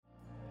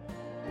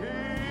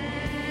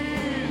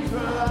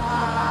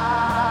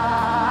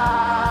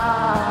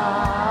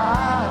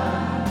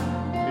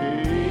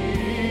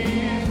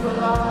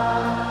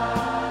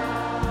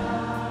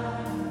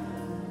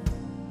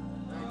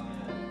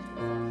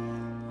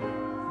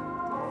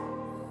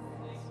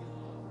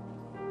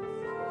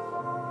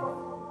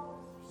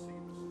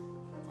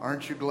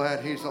Aren't you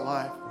glad he's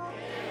alive?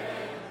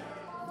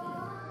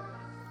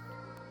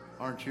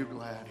 Aren't you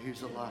glad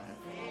he's alive?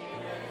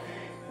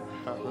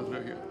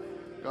 Hallelujah.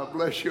 God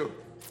bless you.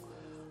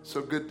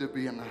 So good to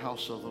be in the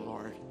house of the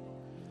Lord.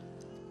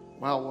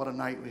 Wow, what a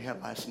night we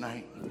had last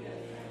night.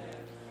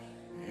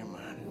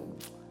 Amen.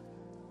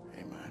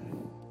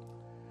 Amen.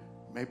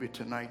 Maybe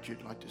tonight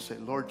you'd like to say,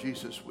 Lord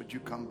Jesus, would you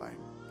come by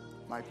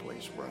my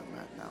place where I'm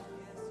at now?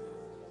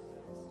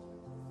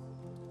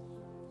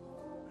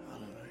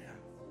 Hallelujah.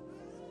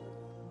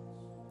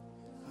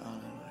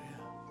 Hallelujah.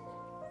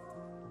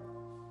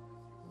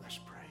 Let's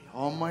pray.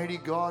 Almighty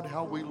God,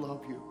 how we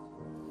love you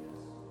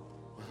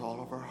with all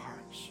of our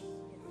hearts.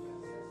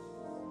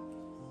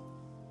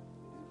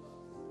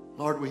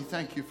 Lord, we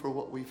thank you for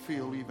what we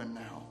feel even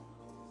now.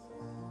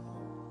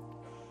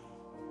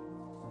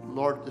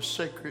 Lord, the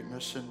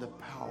sacredness and the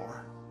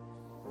power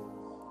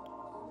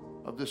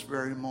of this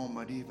very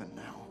moment even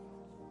now.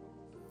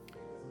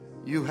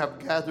 You have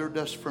gathered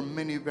us from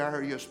many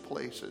various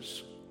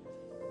places.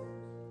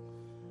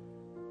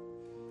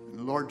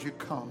 And Lord, you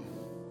come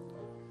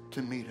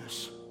to meet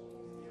us.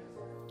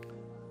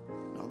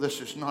 Now,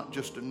 this is not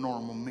just a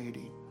normal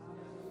meeting.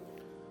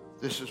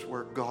 This is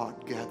where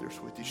God gathers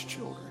with his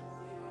children.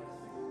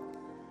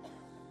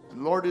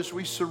 And Lord, as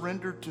we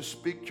surrender to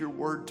speak your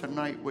word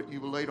tonight, what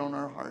you've laid on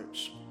our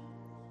hearts,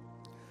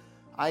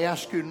 I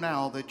ask you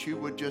now that you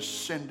would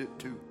just send it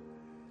to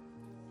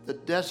the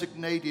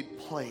designated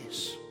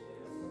place,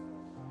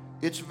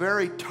 its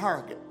very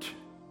target.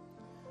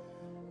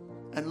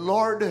 And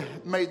Lord,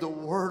 may the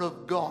word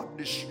of God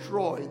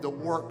destroy the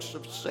works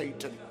of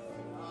Satan.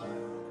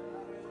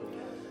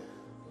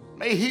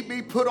 May he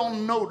be put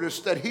on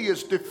notice that he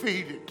is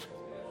defeated.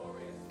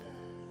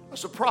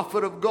 As a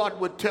prophet of God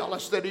would tell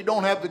us that he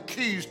don't have the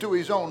keys to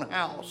his own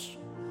house.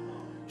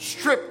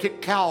 Stripped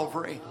at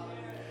Calvary.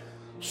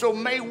 So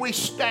may we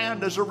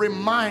stand as a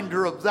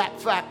reminder of that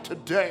fact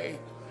today.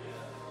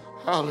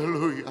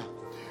 Hallelujah.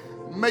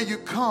 May you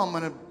come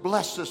and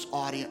bless this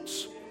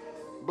audience.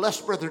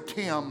 Bless Brother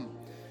Tim,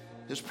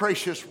 his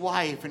precious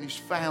wife and his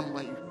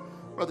family.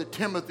 Brother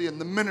Timothy and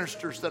the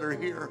ministers that are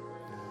here.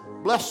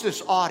 Bless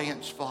this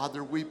audience,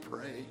 Father, we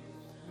pray.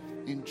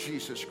 In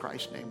Jesus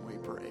Christ's name we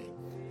pray.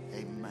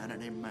 Amen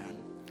and amen.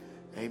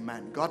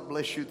 Amen. God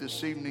bless you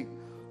this evening.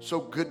 So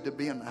good to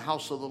be in the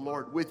house of the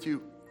Lord with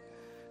you.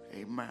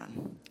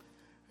 Amen.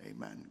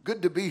 Amen.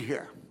 Good to be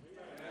here.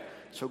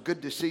 So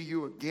good to see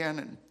you again.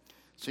 And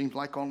it seems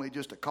like only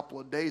just a couple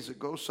of days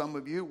ago, some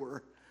of you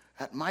were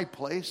at my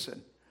place.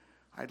 And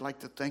I'd like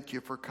to thank you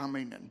for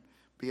coming and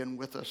being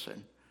with us.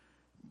 And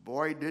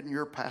boy, didn't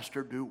your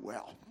pastor do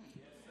well.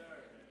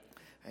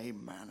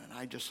 Amen. And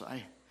I just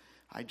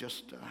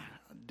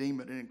deem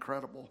it an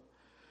incredible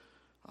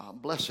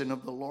blessing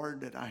of the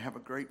Lord that I have a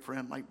great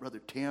friend like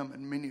Brother Tim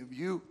and many of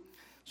you.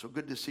 So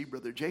good to see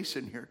Brother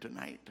Jason here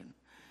tonight. And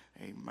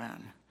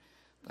amen.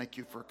 Thank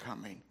you for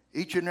coming.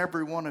 Each and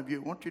every one of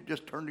you, won't you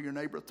just turn to your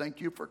neighbor, thank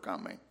you for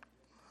coming.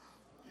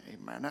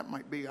 Amen. That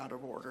might be out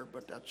of order,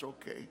 but that's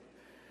okay.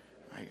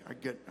 I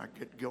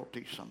get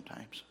guilty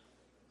sometimes.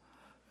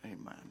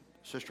 Amen.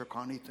 Sister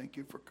Connie, thank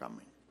you for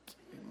coming.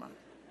 Amen.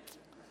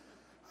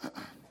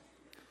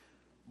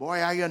 Boy,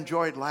 I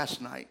enjoyed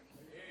last night.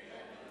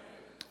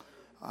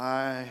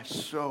 I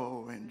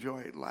so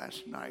enjoyed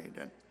last night.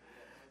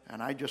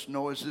 And I just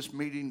know as this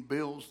meeting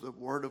builds, the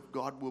word of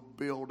God will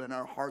build and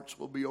our hearts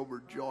will be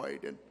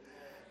overjoyed. And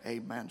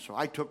amen. So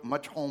I took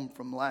much home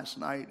from last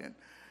night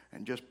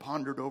and just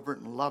pondered over it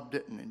and loved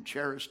it and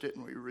cherished it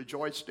and we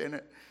rejoiced in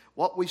it.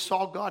 What we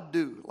saw God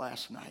do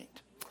last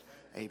night.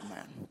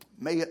 Amen.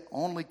 May it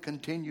only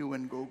continue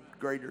and go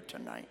greater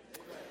tonight.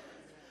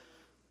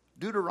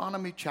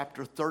 Deuteronomy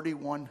chapter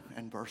 31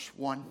 and verse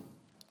 1.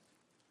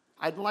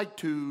 I'd like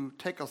to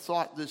take a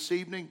thought this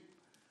evening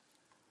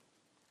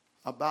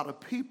about a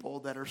people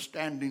that are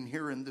standing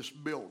here in this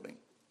building.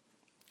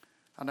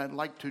 And I'd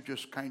like to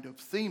just kind of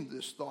theme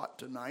this thought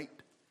tonight.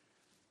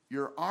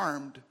 You're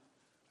armed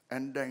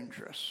and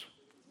dangerous.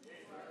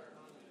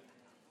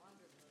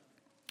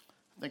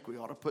 I think we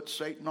ought to put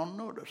Satan on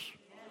notice.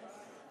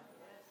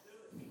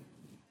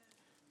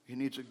 He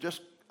needs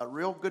just a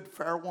real good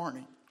fair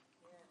warning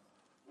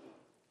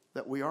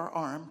that we are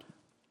armed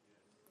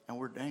and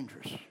we're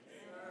dangerous.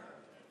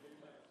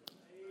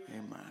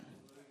 Amen.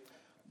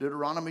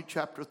 Deuteronomy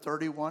chapter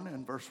 31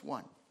 and verse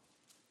 1.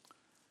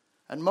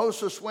 And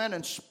Moses went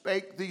and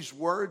spake these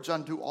words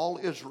unto all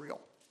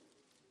Israel.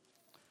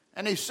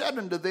 And he said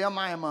unto them,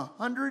 I am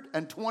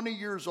 120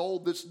 years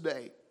old this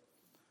day.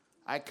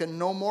 I can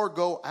no more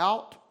go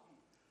out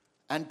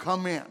and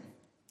come in.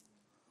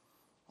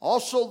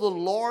 Also the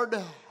Lord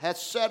hath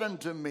said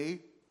unto me,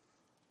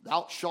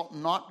 thou shalt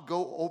not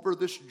go over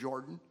this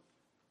Jordan.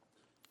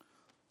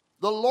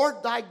 The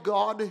Lord thy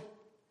God,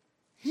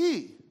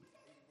 he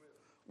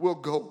will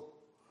go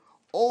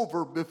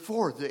over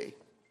before thee.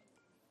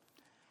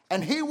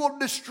 And he will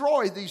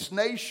destroy these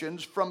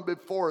nations from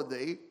before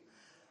thee,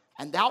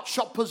 and thou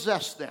shalt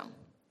possess them.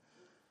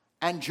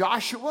 And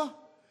Joshua,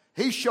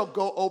 he shall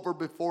go over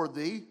before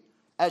thee,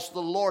 as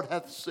the Lord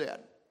hath said.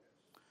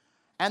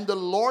 And the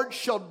Lord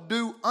shall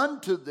do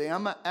unto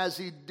them as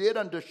he did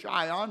unto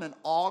Sihon and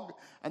Og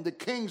and the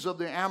kings of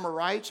the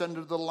Amorites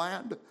unto the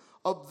land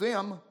of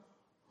them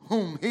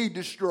whom he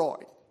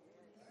destroyed.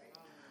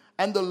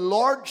 And the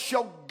Lord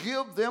shall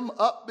give them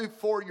up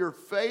before your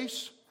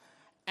face,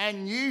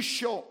 and ye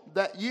shall,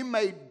 that ye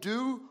may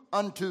do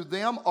unto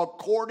them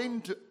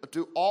according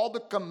to all the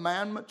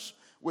commandments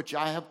which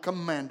I have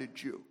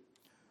commanded you.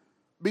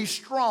 Be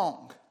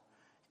strong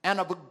and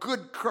of a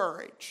good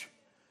courage.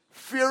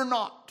 Fear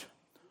not,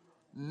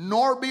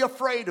 nor be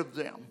afraid of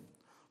them.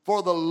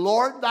 For the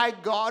Lord thy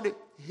God,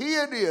 he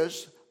it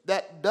is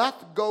that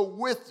doth go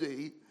with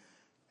thee,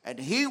 and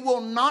he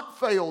will not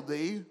fail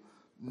thee,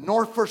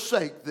 nor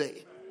forsake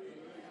thee.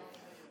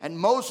 And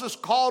Moses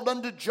called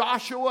unto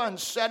Joshua and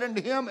said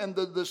unto him in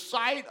the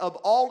sight of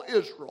all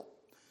Israel,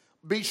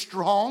 Be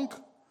strong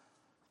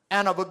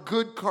and of a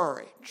good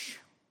courage.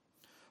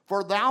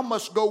 For thou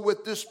must go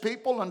with this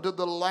people unto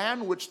the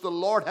land which the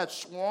Lord hath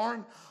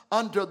sworn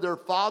unto their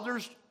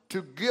fathers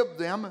to give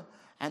them,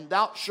 and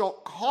thou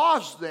shalt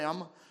cause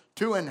them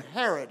to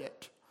inherit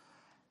it.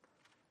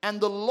 And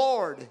the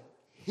Lord,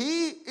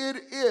 he it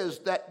is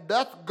that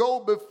doth go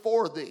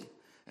before thee,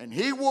 and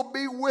he will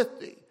be with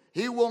thee.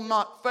 He will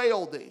not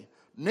fail thee,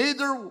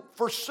 neither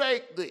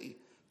forsake thee.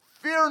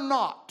 Fear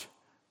not,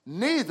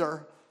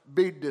 neither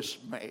be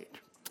dismayed.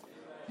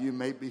 You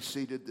may be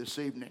seated this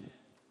evening.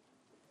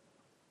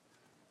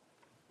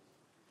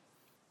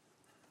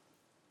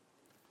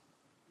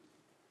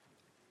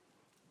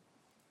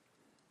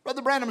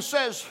 Brother Branham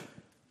says,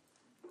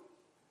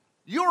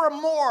 you are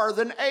more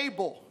than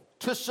able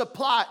to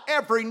supply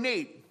every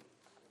need.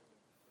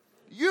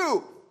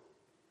 You,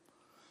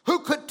 who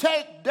could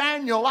take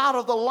Daniel out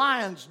of the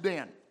lion's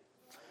den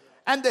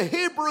and the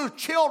Hebrew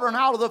children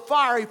out of the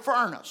fiery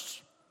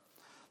furnace,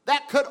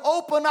 that could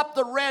open up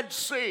the Red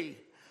Sea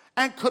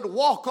and could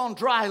walk on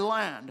dry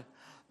land,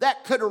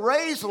 that could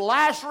raise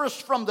Lazarus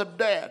from the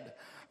dead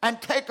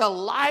and take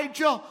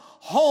Elijah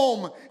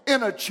home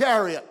in a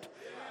chariot.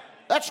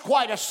 That's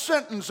quite a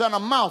sentence and a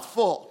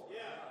mouthful.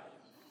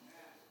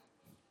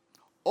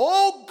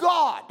 Oh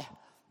God,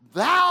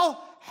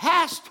 thou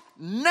hast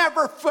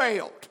never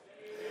failed.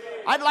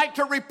 I'd like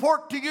to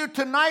report to you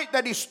tonight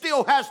that he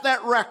still has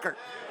that record.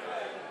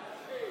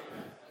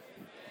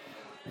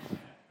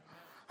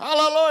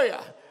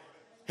 Hallelujah.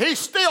 He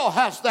still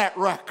has that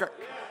record.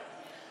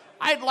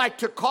 I'd like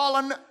to call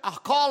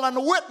a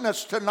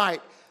witness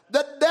tonight.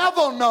 The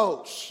devil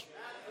knows.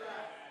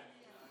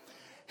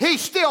 He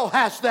still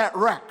has that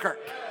record.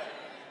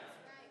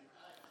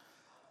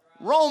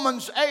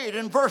 Romans 8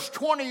 and verse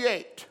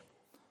 28.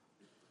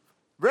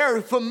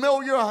 Very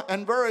familiar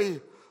and very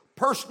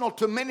personal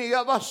to many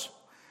of us.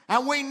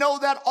 And we know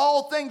that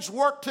all things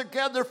work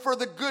together for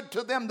the good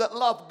to them that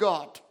love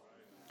God,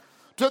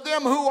 to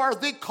them who are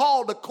the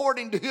called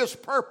according to his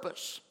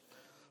purpose.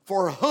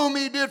 For whom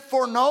he did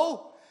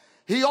foreknow,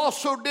 he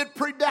also did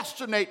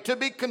predestinate to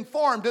be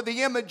conformed to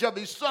the image of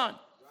his Son,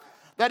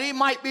 that he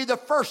might be the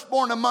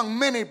firstborn among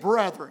many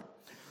brethren.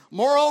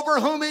 Moreover,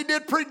 whom he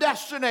did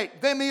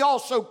predestinate, them he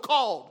also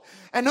called.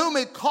 And whom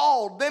he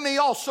called, them he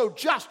also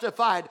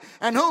justified.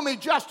 And whom he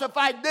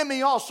justified, them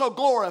he also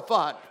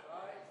glorified.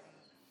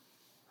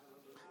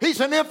 He's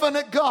an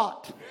infinite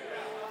God.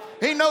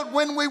 He knew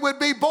when we would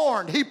be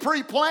born. He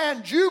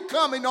pre-planned you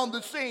coming on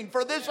the scene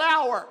for this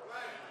hour.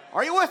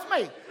 Are you with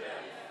me?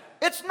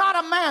 It's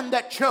not a man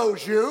that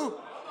chose you.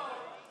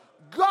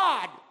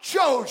 God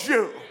chose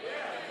you.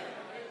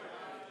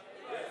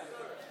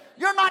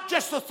 You're not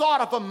just the thought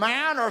of a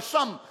man or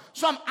some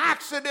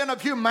accident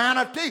of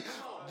humanity.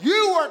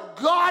 You are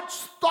God's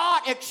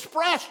thought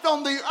expressed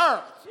on the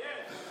earth.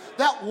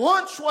 That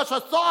once was a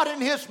thought in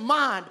his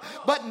mind,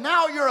 but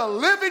now you're a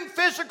living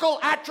physical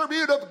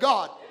attribute of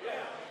God.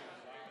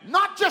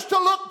 Not just to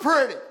look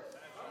pretty.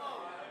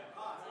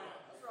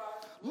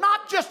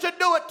 Not just to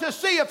do it to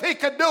see if he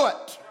could do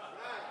it.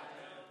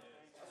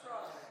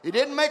 He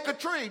didn't make a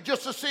tree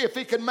just to see if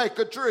he could make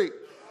a tree.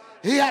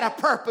 He had a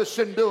purpose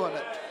in doing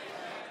it.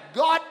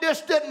 God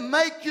just didn't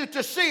make you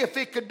to see if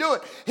he could do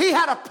it. He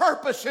had a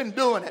purpose in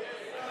doing it.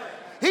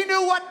 He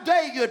knew what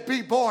day you'd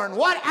be born,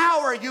 what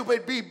hour you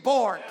would be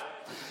born.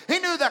 He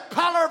knew the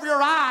color of your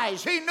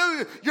eyes. He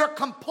knew your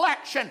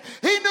complexion.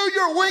 He knew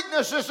your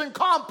weaknesses and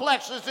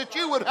complexes that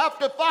you would have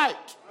to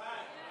fight.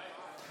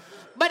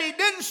 But he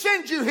didn't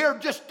send you here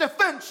just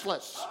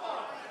defenseless.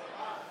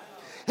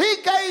 He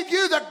gave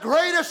you the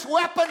greatest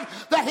weapon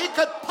that he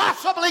could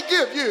possibly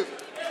give you.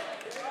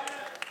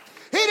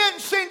 He didn't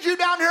send you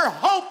down here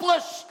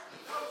hopeless,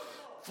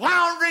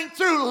 floundering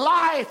through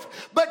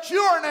life, but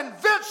you're an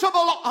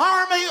invincible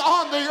army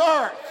on the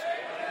earth.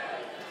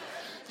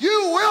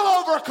 You will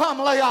overcome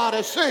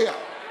Laodicea.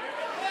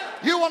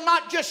 You will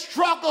not just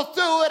struggle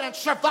through it and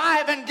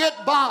survive and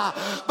get by,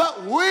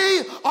 but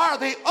we are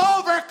the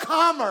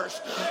overcomers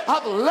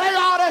of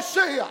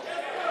Laodicea.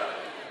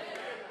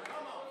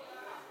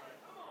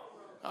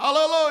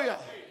 Hallelujah.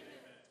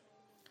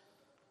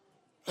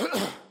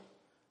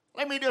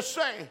 Let me just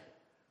say,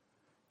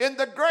 in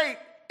the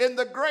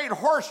great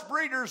horse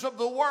breeders of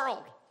the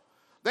world,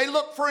 They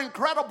look for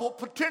incredible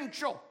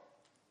potential.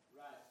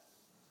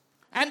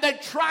 And they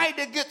try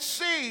to get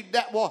seed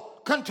that will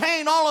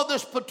contain all of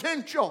this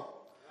potential.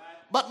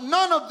 But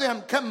none of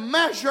them can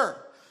measure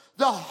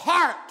the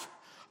heart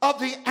of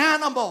the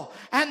animal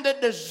and the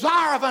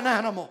desire of an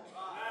animal.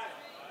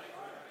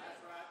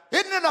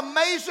 Isn't it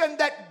amazing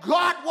that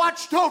God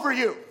watched over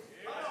you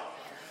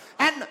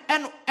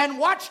and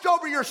watched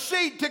over your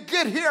seed to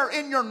get here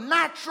in your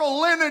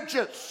natural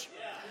lineages?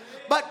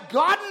 But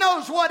God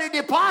knows what He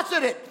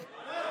deposited.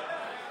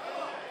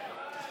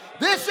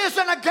 This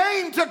isn't a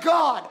gain to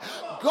God.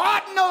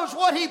 God knows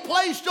what He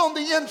placed on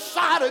the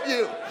inside of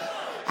you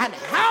and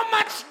how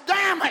much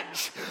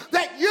damage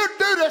that you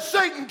do to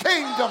Satan's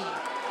kingdom.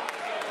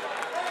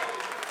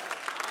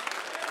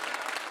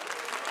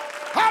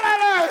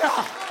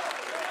 Hallelujah.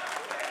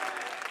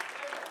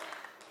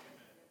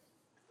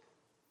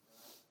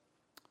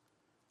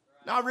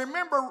 Now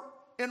remember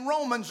in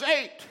Romans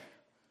 8,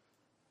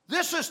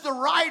 this is the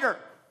writer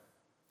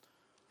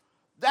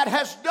that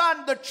has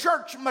done the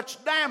church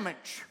much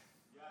damage.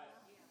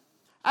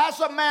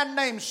 As a man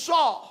named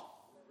Saul.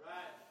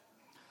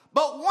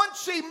 But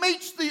once he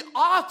meets the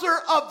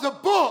author of the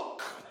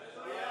book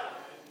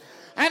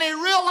and he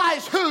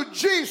realizes who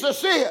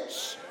Jesus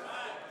is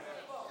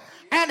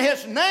and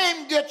his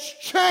name gets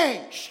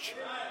changed.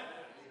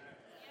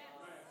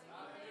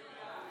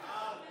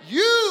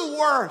 You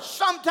were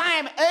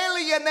sometime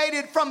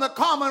alienated from the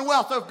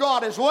commonwealth of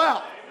God as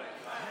well.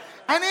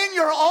 And in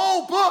your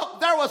old book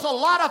there was a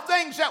lot of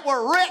things that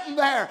were written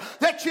there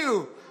that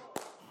you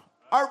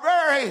are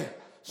very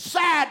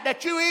sad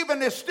that you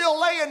even is still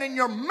laying in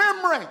your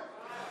memory.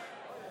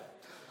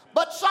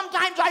 But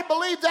sometimes I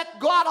believe that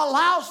God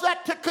allows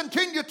that to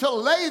continue to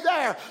lay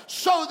there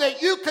so that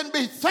you can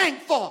be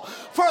thankful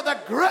for the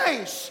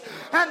grace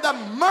and the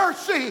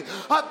mercy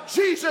of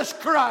Jesus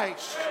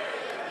Christ.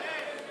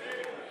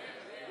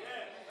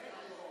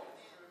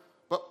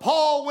 But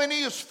Paul, when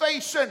he is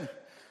facing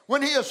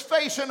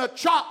a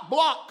chop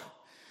block,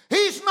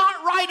 he's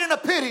not writing a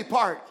pity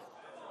party.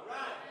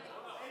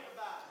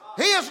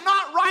 He is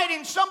not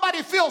writing,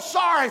 somebody feel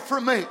sorry for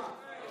me.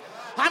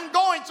 I'm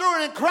going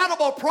through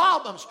incredible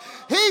problems.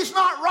 He's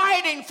not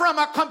writing from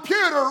a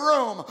computer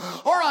room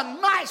or a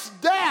nice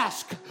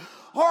desk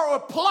or a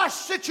plush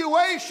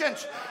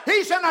situations.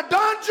 He's in a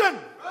dungeon.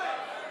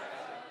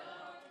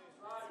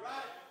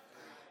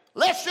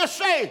 Let's just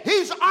say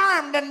he's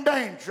armed and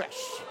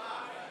dangerous.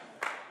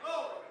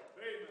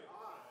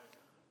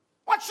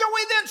 What shall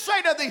we then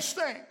say to these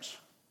things?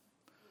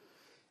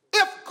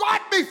 If God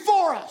be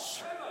for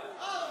us,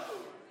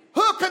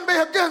 who can be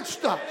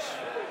against us?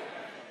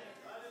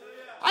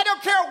 I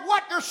don't care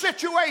what your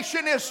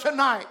situation is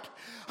tonight.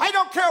 I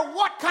don't care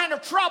what kind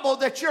of trouble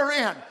that you're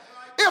in.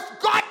 If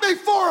God be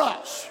for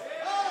us,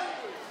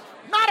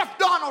 not if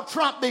Donald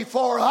Trump be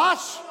for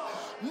us,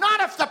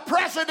 not if the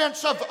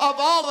presidents of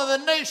all of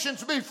the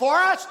nations be for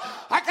us.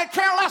 I could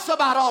care less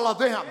about all of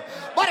them.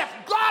 But if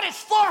God is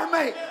for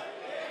me,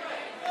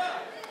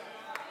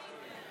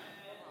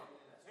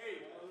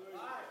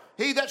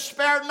 He that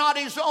spared not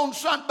his own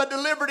son, but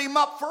delivered him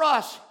up for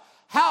us,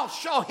 how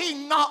shall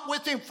he not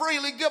with him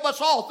freely give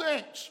us all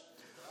things?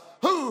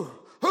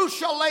 Who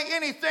shall lay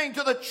anything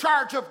to the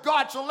charge of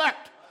God's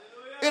elect?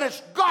 It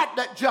is God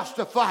that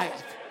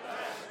justifieth.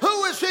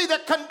 Who is he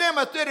that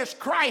condemneth? It is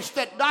Christ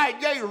that died,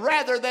 yea,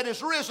 rather that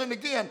is risen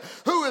again,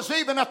 who is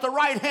even at the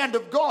right hand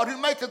of God, who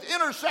maketh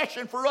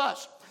intercession for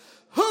us.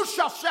 Who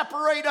shall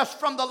separate us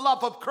from the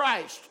love of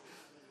Christ?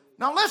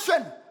 Now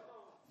listen.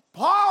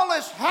 Paul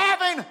is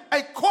having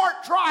a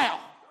court trial.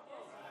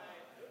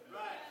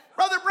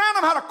 Brother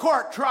Branham had a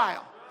court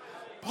trial.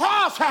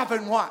 Paul's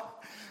having one.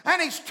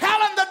 And he's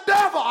telling the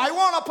devil, I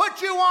want to put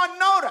you on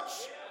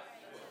notice.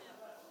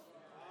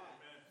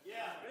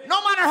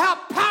 No matter how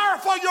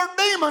powerful your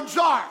demons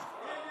are,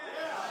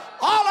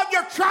 all of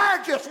your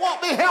charges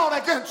won't be held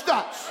against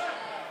us.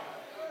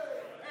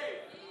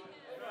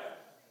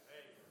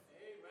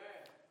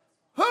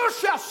 Who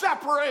shall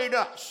separate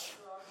us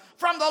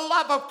from the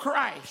love of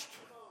Christ?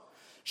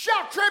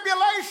 Shall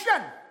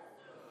tribulation?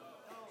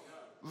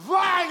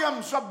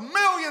 Volumes of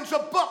millions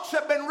of books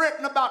have been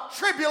written about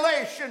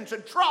tribulations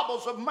and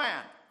troubles of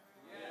man.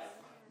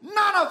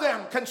 None of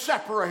them can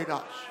separate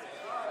us.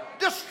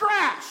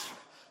 Distress,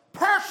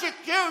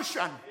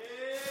 persecution,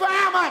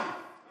 famine.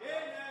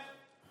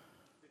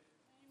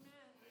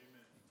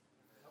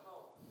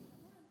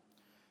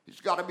 He's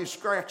got to be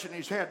scratching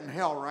his head in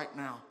hell right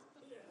now.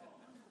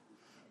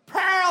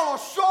 Peril of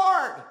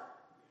sword.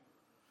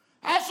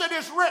 As it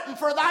is written,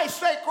 for thy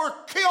sake we're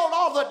killed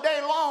all the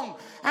day long,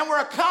 and we're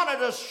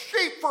accounted as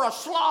sheep for a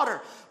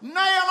slaughter. Nay,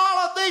 in all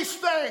of these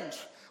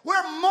things,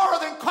 we're more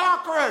than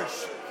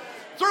conquerors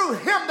through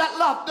him that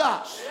loved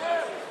us.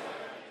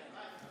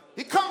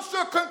 He comes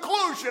to a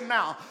conclusion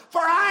now.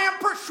 For I am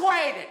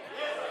persuaded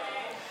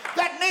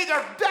that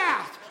neither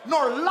death,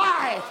 nor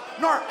life,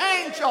 nor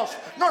angels,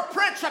 nor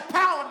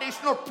principalities,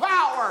 nor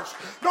powers,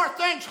 nor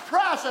things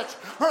present,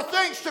 nor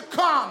things to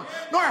come,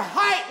 nor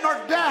height, nor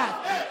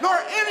depth, nor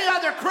any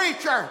other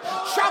creature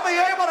shall be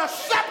able to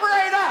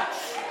separate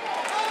us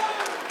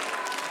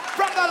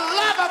from the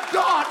love of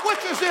God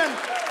which is in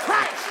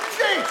Christ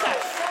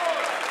Jesus.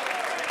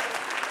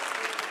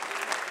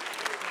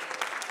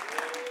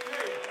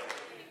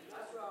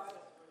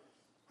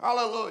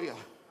 Hallelujah.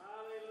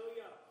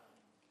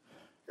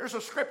 Here's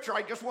a scripture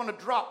I just want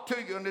to drop to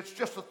you, and it's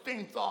just a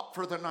theme thought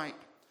for the night.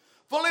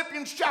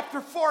 Philippians chapter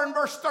 4 and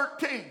verse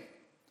 13.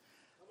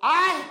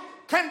 I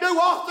can do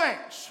all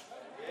things.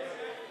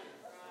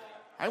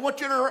 I want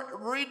you to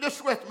read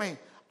this with me.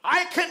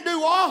 I can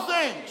do all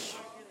things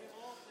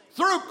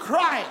through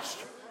Christ,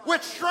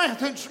 which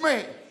strengthens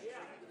me.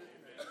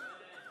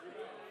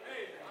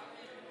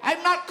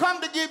 I've not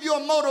come to give you a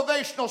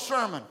motivational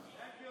sermon.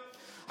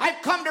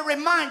 I've come to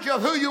remind you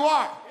of who you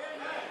are.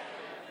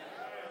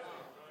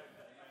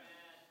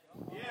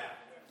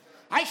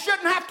 I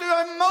shouldn't have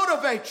to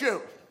motivate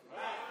you.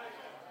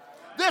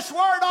 This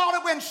word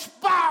ought to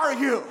inspire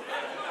you.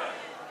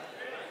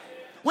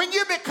 When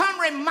you become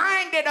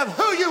reminded of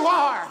who you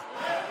are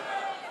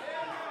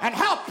and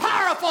how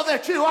powerful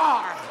that you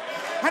are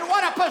and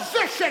what a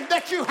position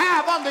that you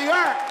have on the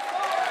earth.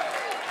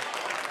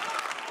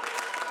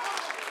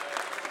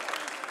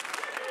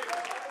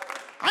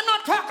 I'm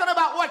not talking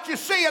about what you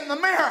see in the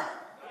mirror.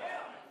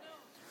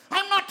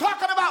 I'm not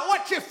talking about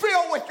what you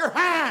feel with your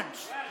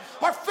hands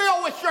or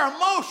feel with your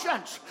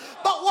emotions,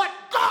 but what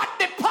God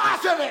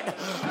deposited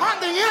on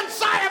the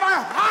inside of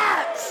our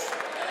hearts.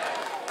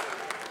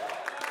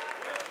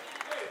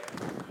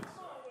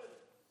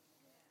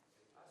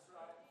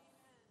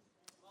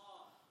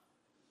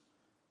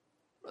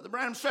 Brother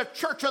Branham said,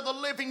 Church of the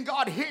Living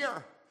God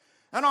here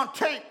and on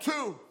tape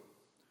too.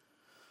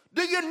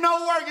 Do you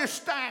know where you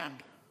stand?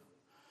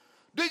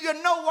 Do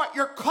you know what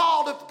you're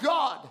called of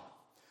God?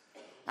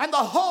 And the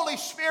Holy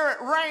Spirit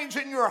reigns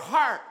in your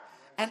heart.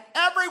 And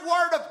every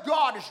word of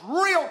God is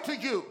real to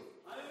you.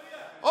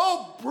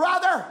 Oh,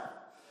 brother,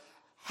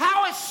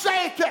 how is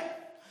Satan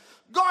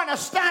going to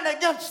stand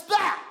against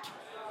that?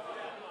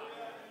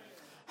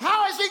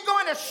 How is he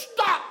going to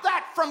stop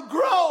that from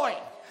growing?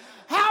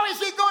 How is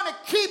he going to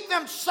keep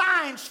them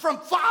signs from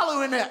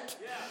following it?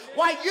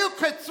 Why, you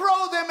could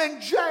throw them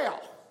in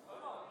jail.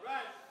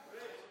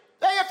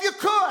 If you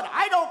could,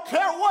 I don't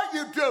care what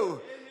you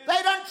do.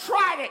 They done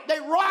tried it. They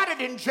rotted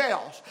in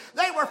jails.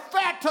 They were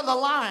fed to the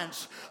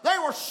lions. They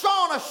were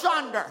sawn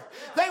asunder.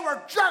 They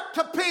were jerked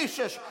to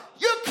pieces.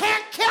 You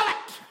can't kill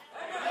it.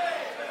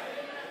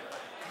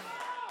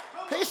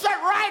 He said,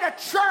 write a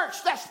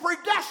church that's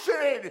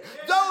predestinated.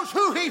 Those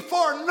who he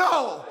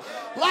foreknow.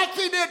 Like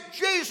he did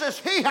Jesus,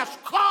 he has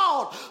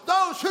called.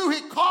 Those who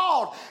he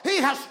called, he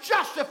has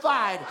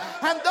justified.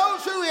 And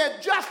those who he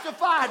had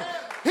justified,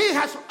 he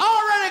has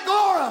already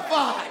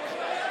glorified.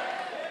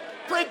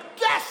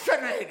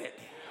 Predestinated.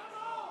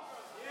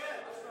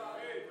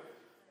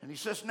 And he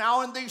says,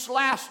 now in these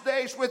last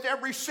days, with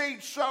every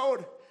seed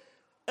sowed,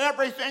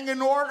 everything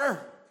in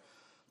order,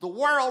 the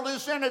world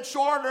is in its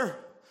order,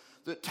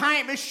 the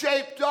time is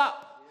shaped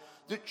up,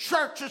 the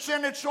church is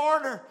in its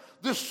order,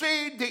 the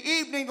seed, the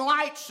evening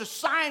lights, the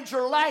signs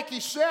are like he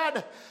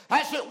said,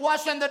 as it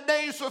was in the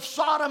days of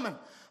Sodom, and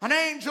an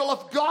angel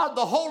of God,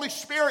 the Holy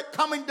Spirit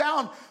coming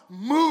down,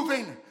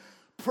 moving,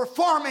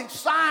 performing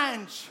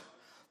signs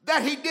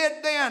that he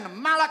did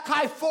then.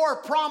 Malachi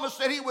 4 promised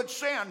that he would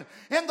send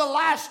in the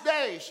last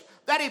days,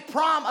 that he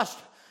promised.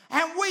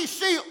 And we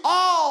see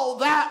all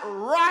that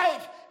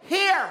right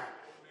here.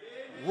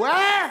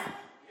 Where?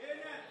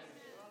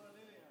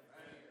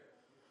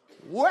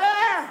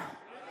 Where?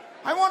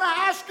 I want to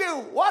ask you,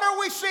 what are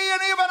we seeing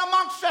even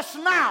amongst us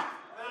now?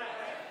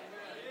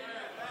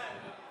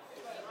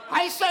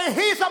 I say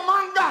he's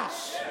among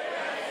us.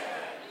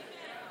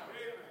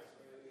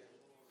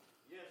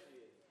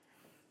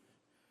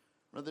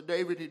 Brother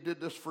David, he did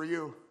this for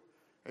you.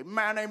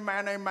 Amen,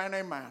 amen, amen,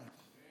 amen.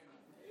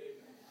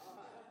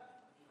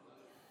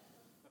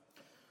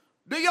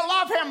 Do you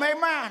love him?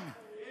 Amen.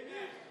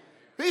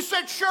 He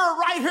said, sure,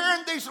 right here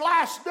in these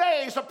last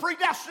days, a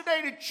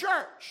predestinated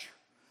church,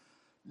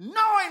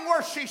 knowing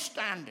where she's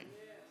standing.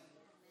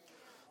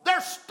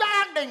 They're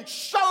standing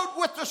sowed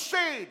with the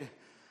seed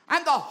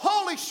and the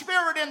Holy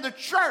Spirit in the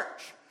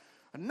church.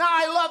 And now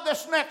I love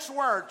this next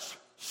words.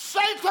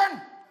 Satan,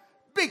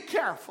 be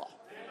careful.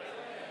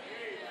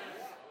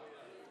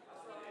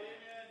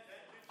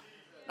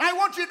 I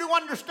want you to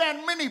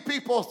understand, many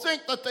people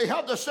think that they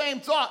have the same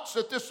thoughts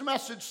that this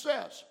message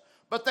says,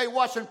 but they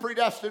wasn't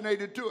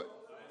predestinated to it.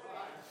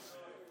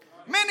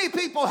 Many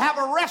people have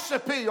a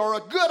recipe or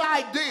a good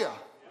idea.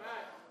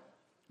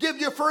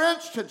 Give you, for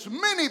instance,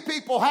 many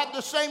people had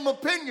the same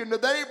opinion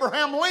that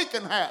Abraham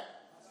Lincoln had.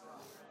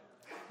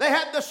 They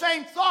had the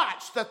same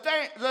thoughts,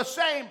 the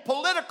same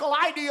political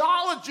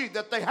ideology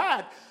that they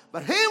had.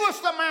 But he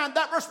was the man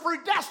that was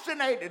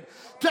predestinated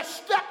to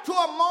step to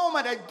a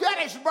moment at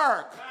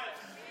Gettysburg.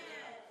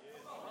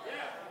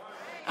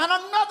 And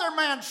another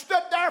man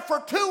stood there for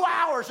 2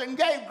 hours and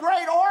gave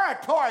great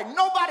oratory.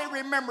 Nobody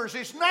remembers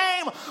his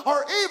name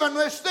or even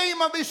the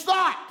theme of his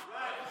thought.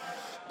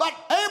 But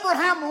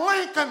Abraham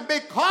Lincoln,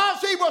 because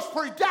he was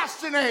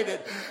predestinated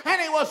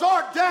and he was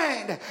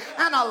ordained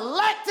and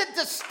elected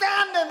to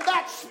stand in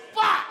that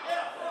spot,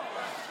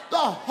 The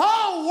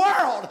whole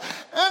world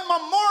and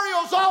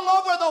memorials all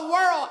over the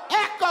world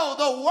echo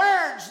the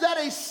words that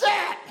he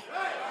said.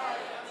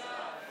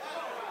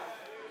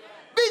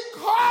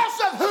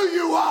 Because of who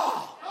you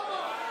are.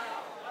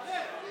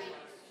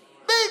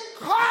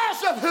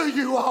 Because of who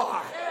you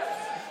are.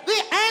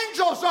 The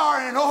angels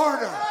are in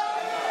order.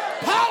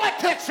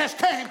 Politics has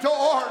came to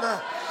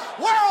order.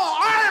 World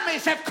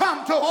armies have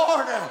come to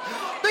order.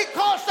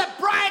 Because the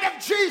bride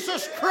of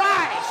Jesus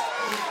Christ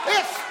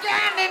is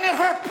standing in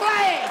her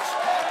place,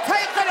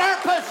 taking her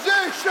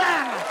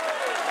position.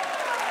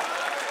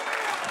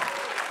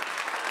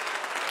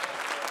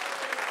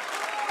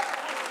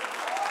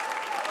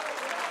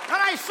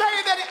 And I say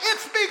that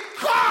it's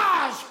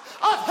because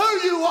of who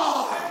you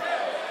are.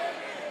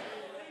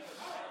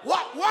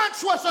 What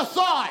once was a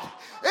thought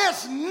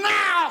is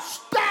now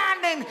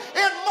standing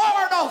in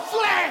mortal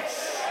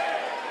flesh.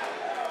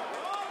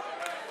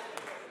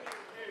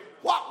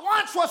 What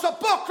once was a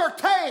book or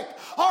tape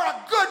or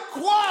a good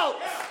quote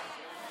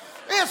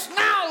is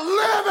now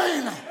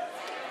living.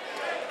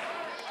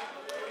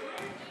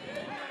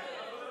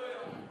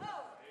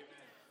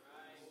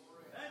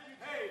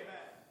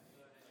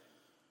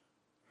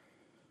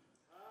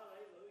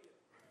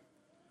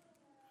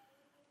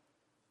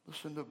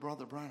 Listen to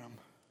Brother Branham.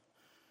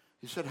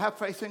 He said, have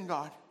faith in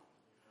God.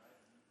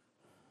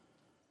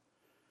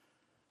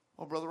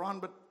 Well, Brother Ron,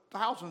 but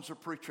thousands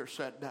of preachers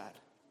said that.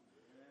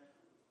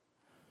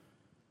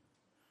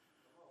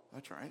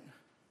 That's right.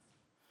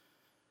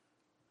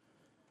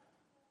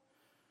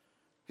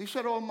 He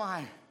said, oh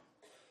my,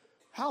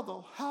 how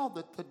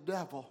that the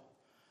devil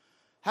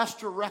has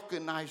to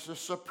recognize the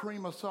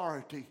supreme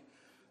authority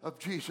of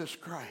Jesus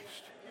Christ.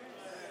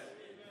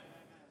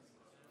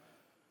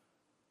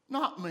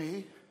 Not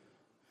me.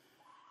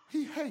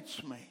 He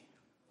hates me.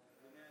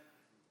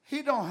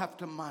 He don't have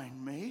to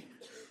mind me,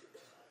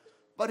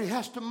 but he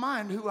has to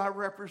mind who I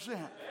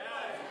represent.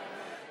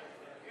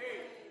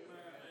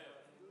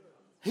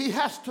 He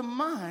has to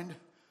mind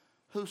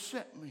who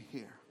sent me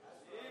here.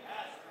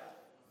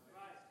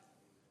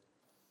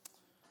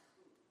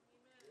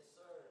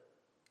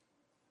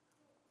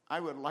 I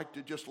would like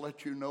to just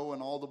let you know,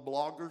 and all the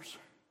bloggers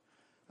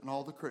and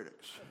all the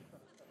critics,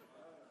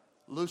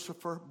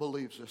 Lucifer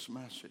believes this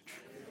message.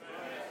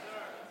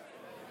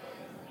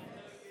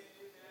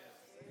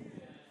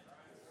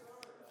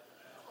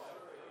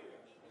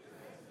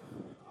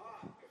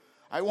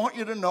 I want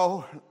you to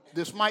know,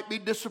 this might be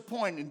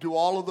disappointing to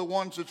all of the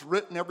ones that's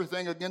written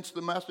everything against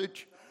the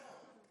message.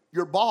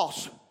 Your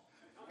boss,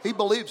 he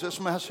believes this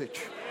message.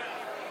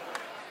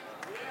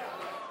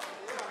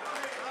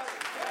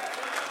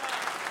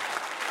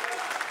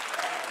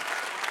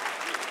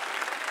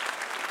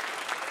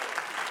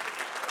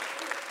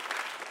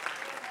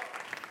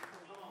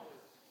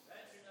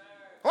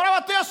 What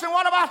about this and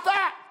what about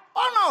that?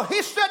 Oh no,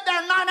 he stood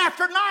there night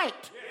after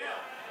night.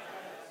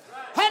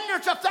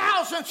 Hundreds of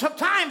thousands of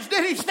times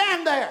did he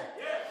stand there.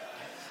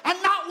 And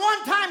not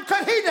one time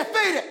could he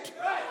defeat it.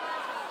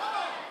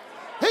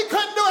 He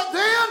couldn't do it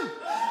then,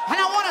 and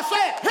I want to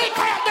say it, he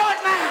can't do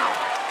it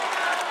now.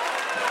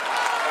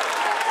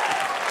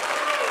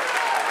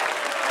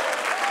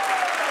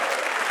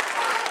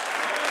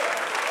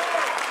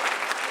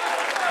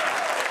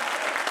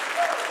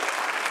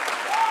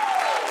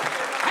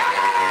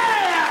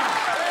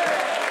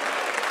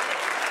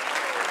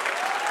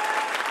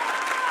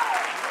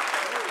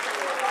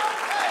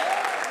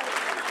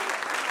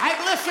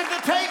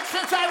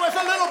 Since I was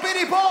a little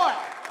bitty boy,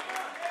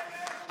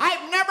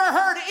 I've never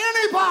heard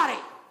anybody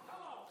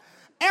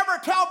ever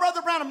tell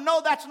Brother Branham,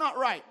 no, that's not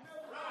right.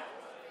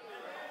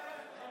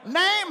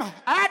 Name,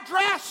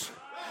 address,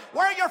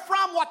 where you're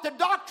from, what the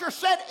doctor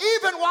said,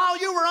 even while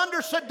you were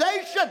under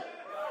sedation.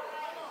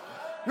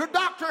 Your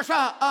doctor's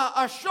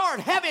a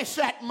short,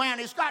 heavy-set man.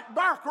 He's got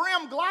dark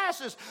rimmed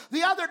glasses.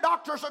 The other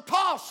doctor's a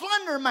tall,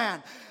 slender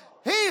man.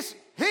 He's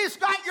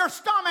got your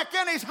stomach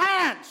in his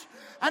hands,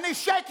 and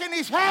he's shaking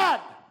his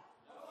head.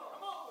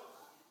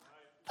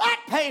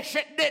 That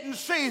patient didn't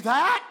see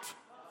that.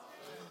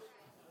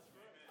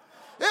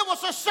 It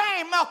was the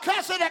same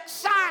Melchizedek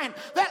sign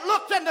that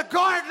looked in the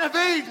Garden of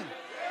Eden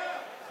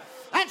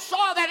and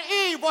saw that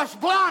Eve was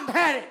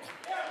blonde-headed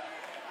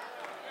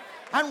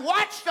and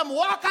watched them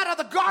walk out of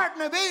the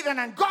Garden of Eden,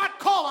 and God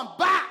called them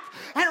back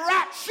and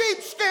wrap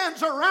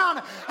sheepskins around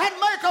and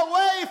make a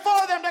way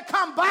for them to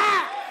come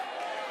back.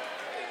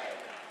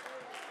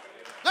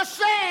 The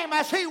same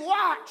as he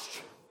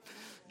watched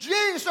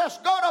Jesus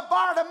go to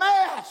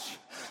Bartimaeus,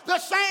 the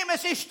same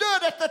as he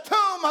stood at the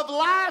tomb of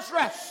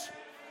Lazarus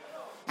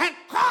and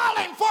called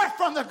him forth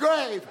from the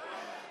grave.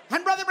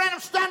 And Brother Branham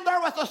stood there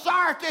with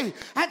authority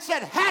and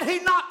said, had he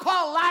not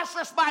called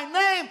Lazarus by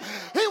name,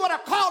 he would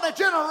have called a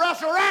general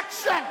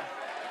resurrection.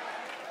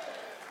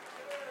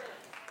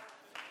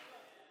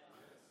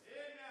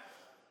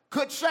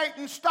 Could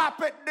Satan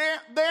stop it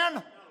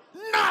then?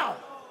 No.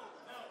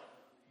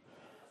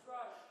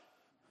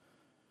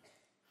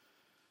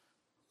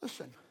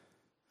 Listen,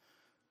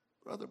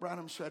 Brother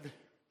Branham said,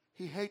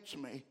 he hates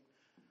me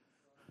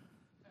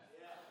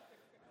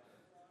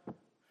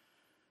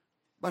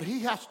But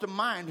he has to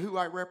mind who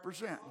I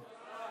represent.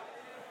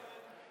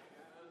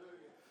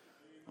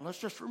 Let's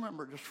just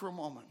remember just for a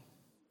moment.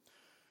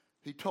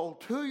 He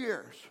told 2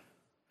 years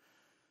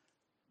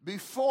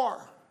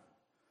before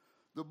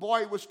the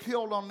boy was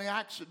killed on the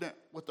accident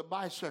with the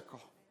bicycle.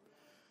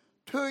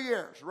 2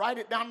 years. Write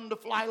it down in the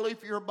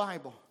flyleaf of your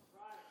Bible.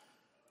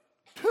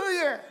 2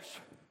 years.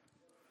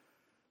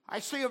 I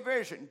see a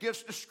vision.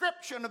 Gives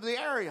description of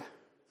the area.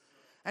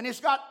 And he's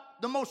got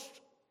the most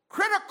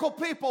critical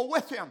people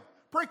with him.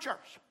 Preachers.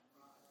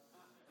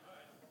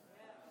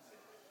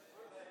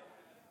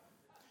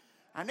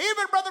 And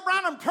even Brother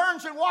Branham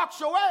turns and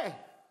walks away.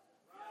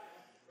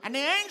 And the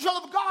angel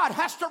of God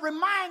has to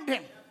remind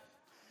him.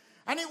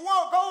 And he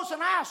goes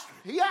and asks.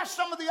 He asked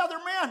some of the other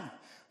men.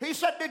 He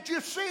said, did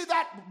you see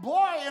that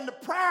boy in the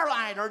prayer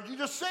line? Or did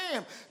you see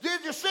him?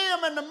 Did you see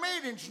him in the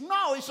meetings?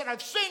 No. He said,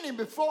 I've seen him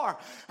before.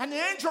 And the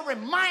angel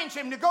reminds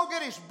him to go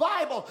get his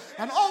Bible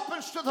and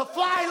opens to the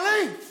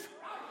fly leaf.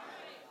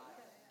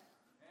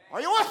 Are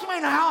you with me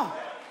now?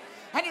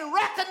 And he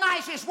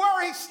recognizes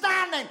where he's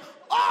standing.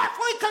 Oh, if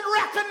we could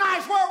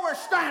recognize where we're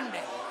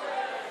standing.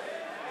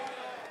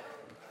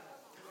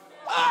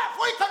 Oh, if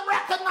we could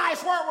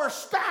recognize where we're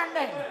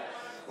standing.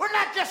 We're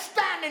not just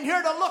standing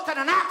here to look at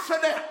an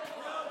accident.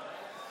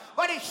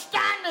 But he's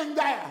standing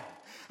there.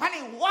 And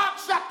he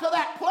walks up to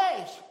that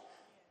place.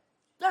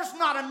 There's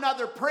not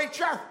another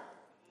preacher.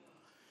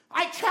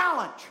 I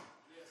challenge.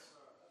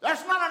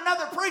 There's not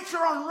another preacher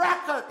on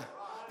record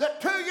that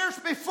 2 years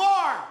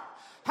before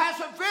has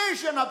a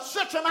vision of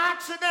such an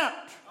accident.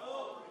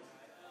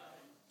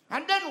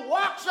 And then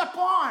walks up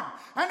on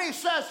and he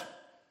said,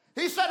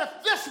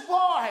 if this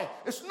boy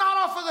is not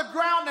off of the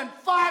ground in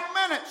 5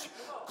 minutes,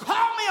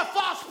 call me a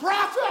false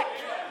prophet.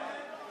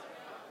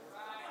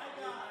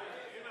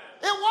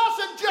 It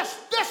wasn't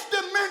just this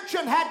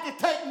dimension had to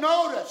take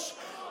notice,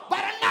 but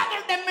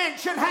another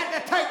dimension had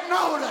to take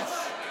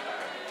notice.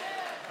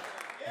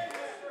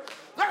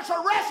 There's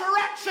a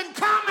resurrection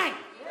coming.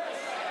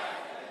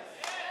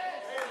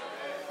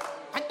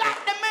 And that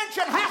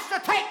dimension has to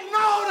take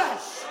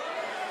notice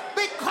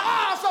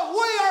because of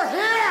we are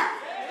here.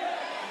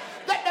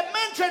 The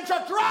dimensions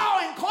are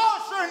drawing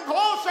closer and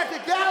closer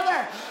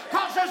together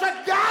because there's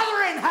a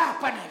gathering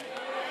happening.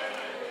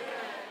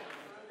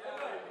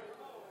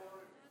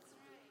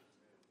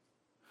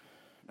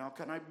 Now,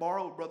 can I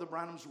borrow Brother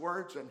Branham's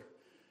words? And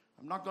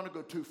I'm not going to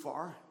go too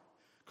far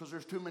because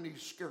there's too many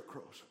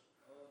scarecrows.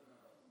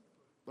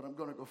 But I'm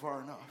going to go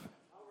far enough.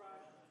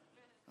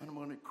 And I'm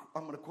going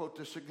to quote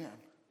this again.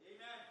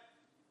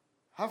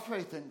 Have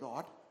faith in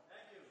God.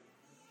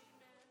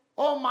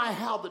 Oh my,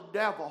 how the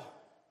devil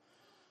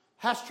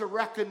has to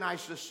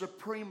recognize the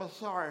supreme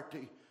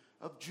authority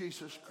of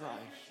Jesus Christ.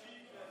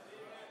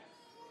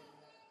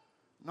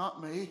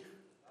 Not me.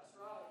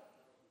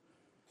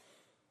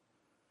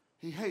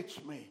 He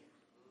hates me.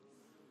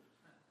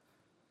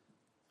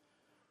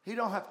 He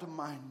don't have to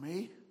mind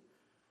me,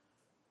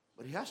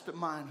 but he has to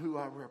mind who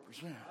I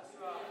represent.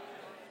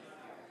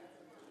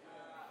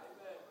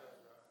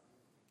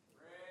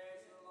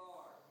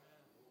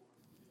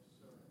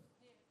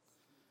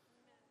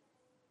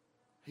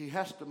 He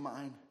has to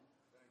mind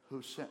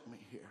who sent me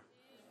here.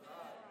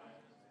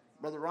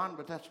 Brother Ron,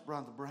 but that's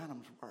Brother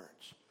Branham's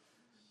words.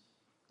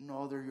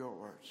 No, they're your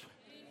words.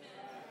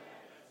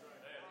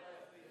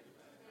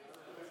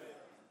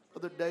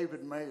 Brother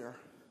David Mayer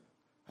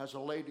has a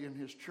lady in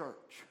his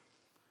church,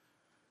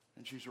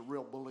 and she's a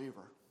real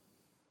believer.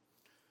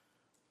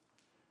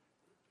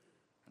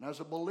 And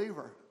as a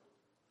believer,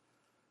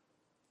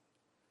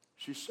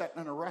 she's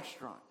sitting in a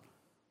restaurant,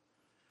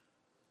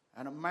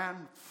 and a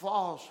man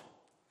falls.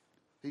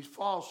 He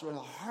falls with a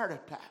heart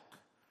attack,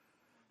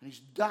 and he's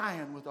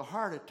dying with a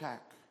heart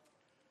attack.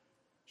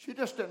 She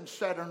just didn't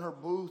sit in her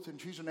booth, and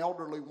she's an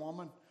elderly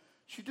woman.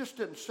 She just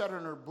didn't sit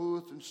in her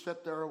booth and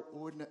sit there,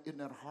 oh, isn't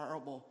that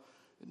horrible?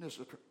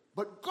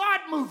 But God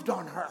moved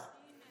on her.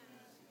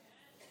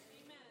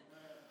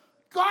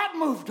 God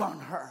moved on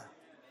her.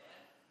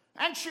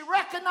 And she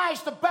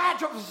recognized the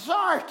badge of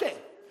authority.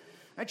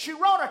 And she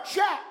wrote a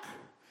check.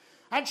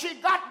 And she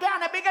got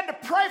down and began to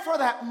pray for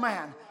that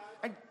man.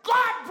 And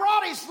God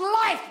brought his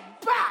life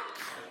back.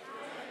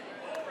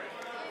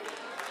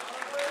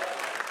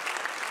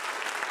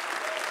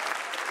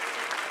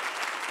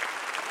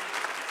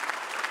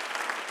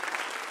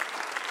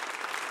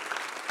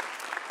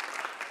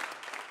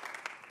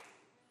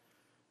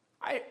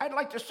 I'd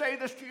like to say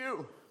this to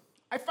you.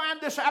 I find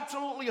this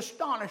absolutely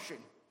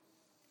astonishing.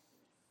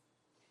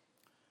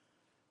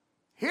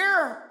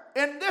 Here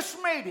in this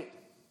meeting,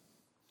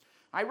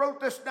 I wrote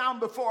this down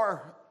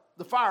before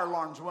the fire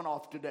alarms went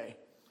off today.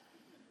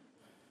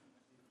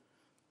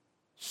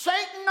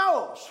 Satan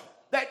knows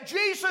that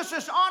Jesus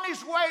is on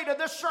his way to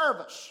this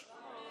service.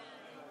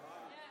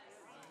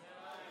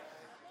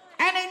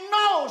 And he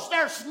knows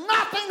there's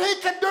nothing he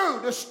can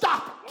do to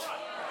stop it.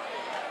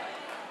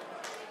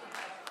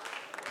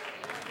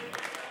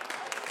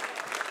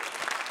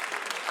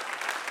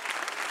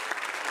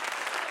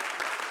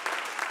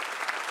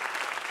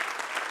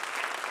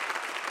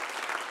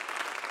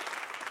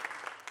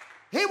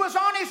 He was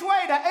on his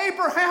way to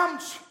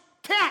Abraham's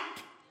tent.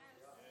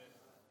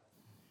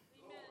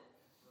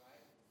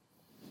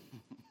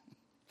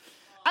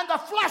 And the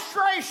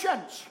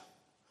frustrations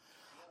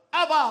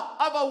of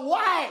a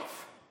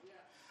wife.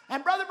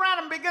 And Brother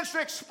Branham begins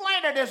to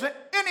explain it. Is it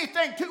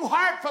anything too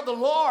hard for the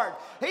Lord?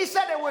 He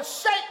said it was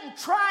Satan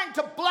trying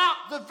to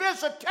block the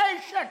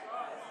visitation.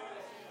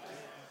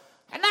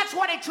 And that's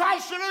what he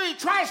tries to do. He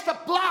tries to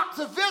block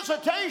the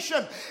visitation,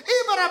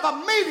 even of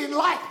a meeting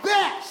like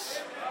this.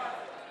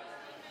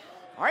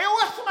 Are you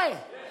with me?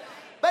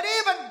 But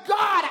even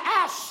God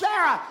asked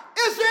Sarah,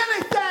 is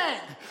anything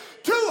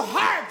too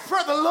hard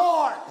for the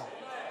Lord?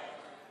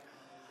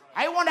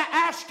 I want to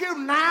ask you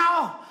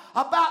now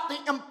about the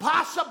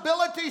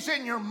impossibilities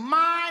in your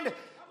mind.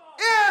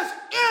 Is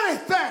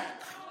anything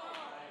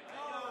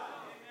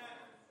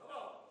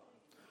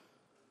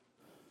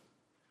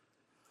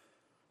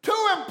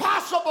too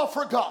impossible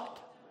for God?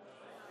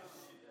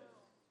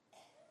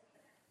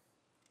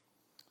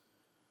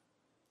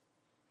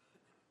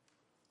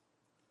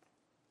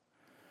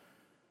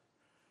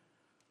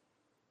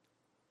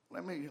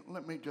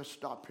 Let me just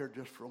stop here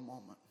just for a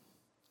moment.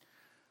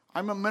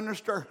 I'm a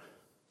minister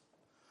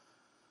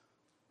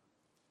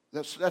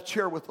that's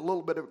here with a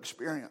little bit of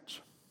experience.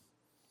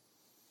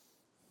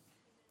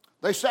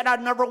 They said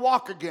I'd never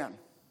walk again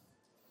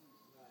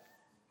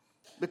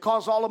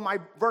because all of my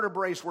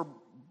vertebrae were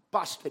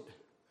busted.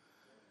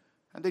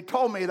 And they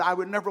told me that I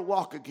would never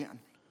walk again.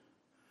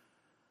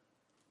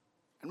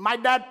 And my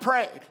dad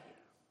prayed.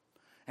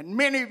 And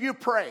many of you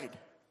prayed.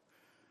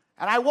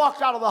 And I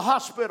walked out of the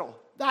hospital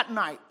that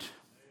night.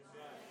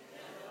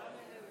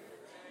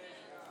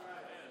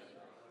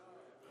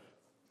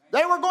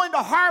 They were going to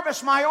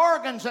harvest my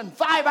organs in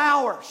 5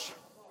 hours.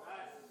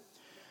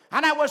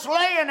 And I was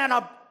laying in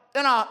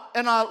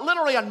a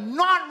literally a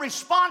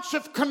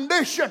non-responsive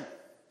condition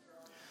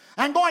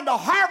and going to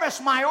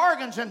harvest my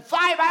organs in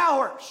 5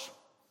 hours.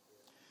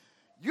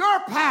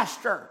 Your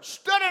pastor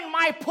stood in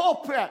my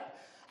pulpit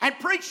and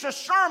preached a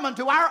sermon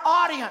to our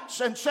audience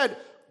and said,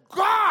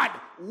 God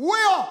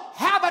will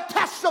have a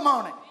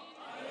testimony.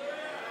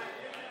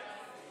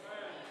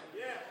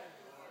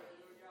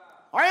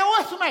 Are you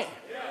with me?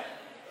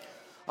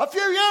 A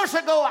few years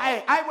ago,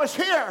 I was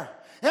here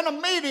in a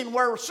meeting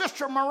where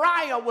Sister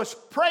Mariah was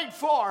prayed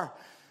for.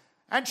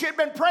 And she had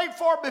been prayed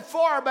for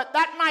before, but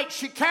that night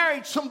she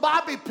carried some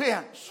bobby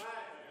pins.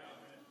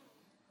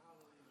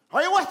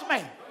 Are you with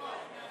me?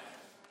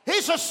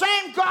 He's the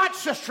same God,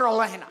 Sister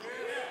Elena.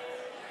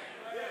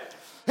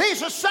 He's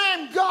the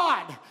same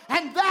God.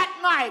 And that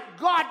night,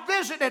 God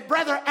visited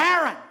Brother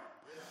Aaron.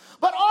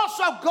 But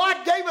also,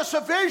 God gave us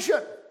a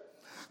vision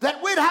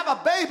that we'd have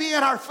a baby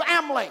in our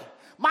family.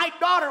 My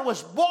daughter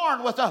was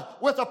born with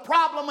a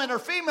problem in her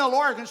female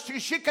organs.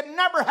 She could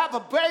never have a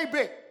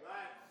baby.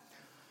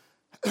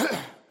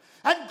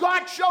 And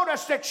God showed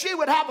us that she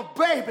would have a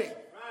baby.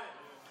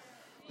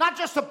 Not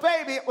just a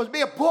baby, it would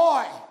be a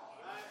boy.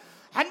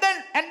 And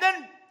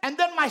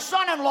then my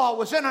son-in-law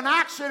was in an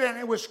accident.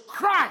 He was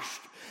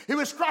crushed. He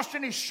was crushed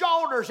in his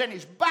shoulders and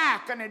his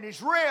back and in his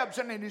ribs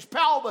and in his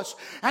pelvis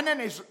and in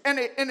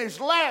his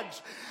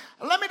legs.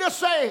 Let me just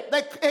say,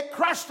 it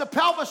crushed the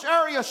pelvis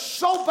area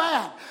so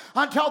bad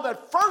until the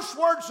first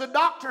words the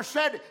doctor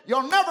said,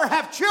 you'll never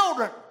have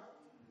children.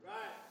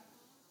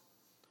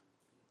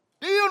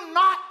 Do you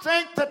not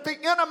think that the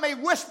enemy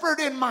whispered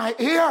in my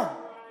ear?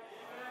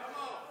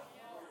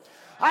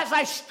 As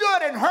I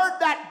stood and heard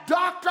that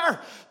doctor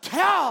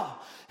tell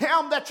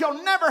him that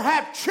you'll never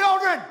have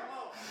children.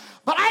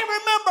 But I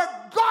remember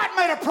God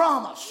made a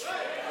promise.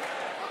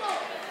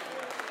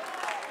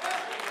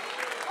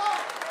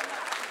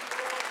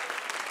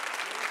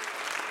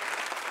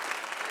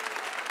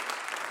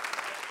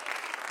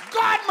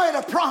 God made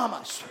a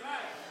promise.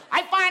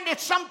 I find it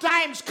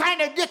sometimes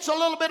kind of gets a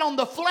little bit on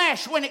the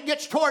flesh when it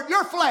gets toward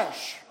your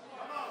flesh.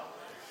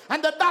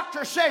 And the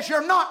doctor says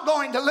you're not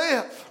going to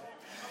live.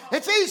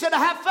 It's easy to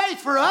have faith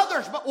for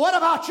others, but what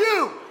about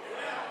you?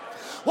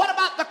 What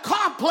about the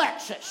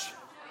complexes?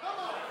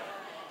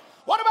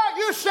 What about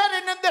you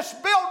sitting in this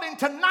building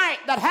tonight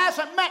that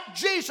hasn't met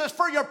Jesus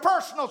for your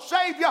personal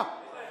Savior?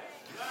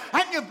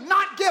 And you've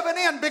not given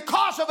in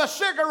because of a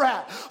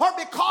cigarette or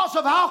because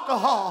of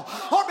alcohol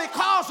or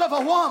because of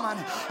a woman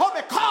or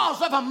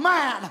because of a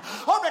man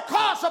or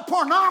because of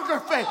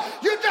pornography.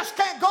 You just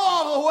can't go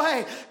all the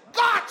way.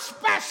 God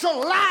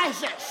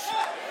specializes.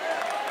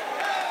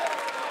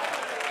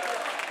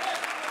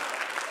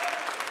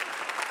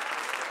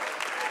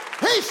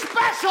 He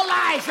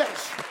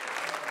specializes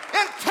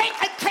in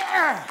taking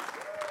care.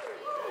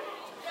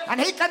 And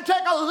he can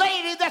take a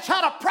lady that's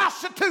had a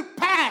prostitute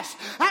past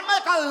and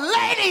make a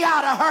lady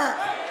out of her.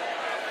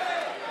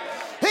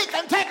 He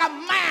can take a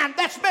man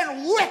that's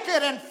been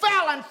wicked and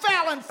fell and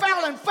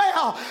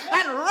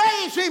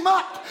raise him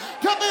up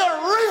to be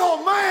a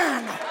real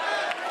man.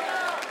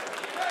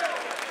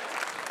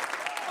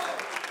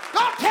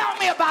 Don't tell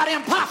me about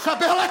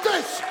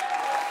impossibilities.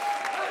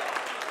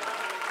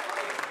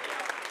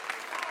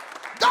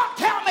 Don't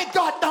tell me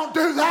God don't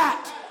do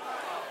that.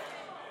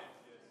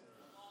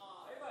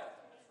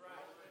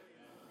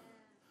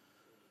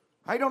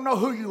 I don't know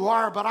who you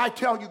are, but I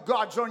tell you,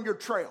 God's on your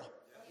trail.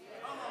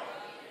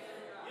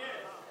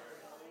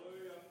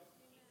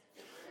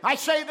 I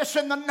say this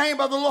in the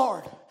name of the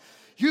Lord.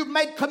 You've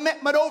made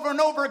commitment over and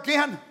over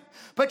again,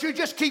 but you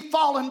just keep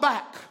falling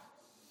back.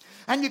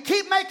 And you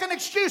keep making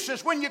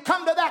excuses when you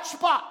come to that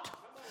spot.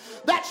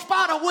 That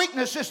spot of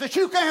weaknesses that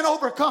you can't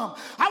overcome.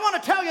 I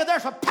want to tell you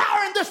there's a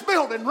power in this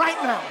building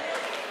right now.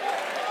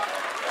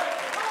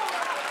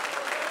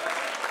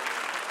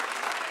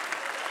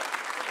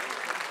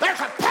 There's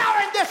a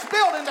power in this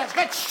building that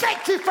can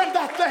shake you from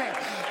that thing.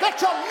 That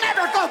you'll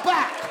never go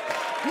back.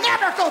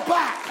 Never go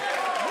back.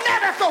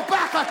 Never go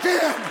back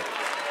again.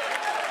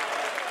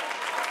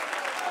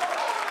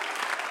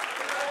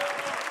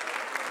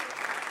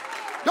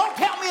 Don't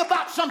tell me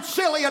about some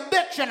silly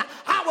addiction.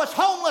 I was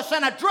homeless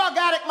and a drug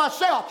addict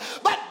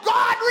myself. But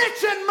God,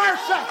 rich in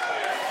mercy.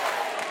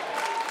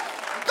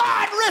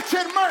 God, rich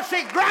in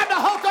mercy, grabbed a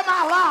hold of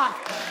my life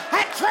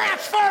and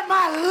transformed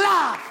my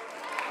life.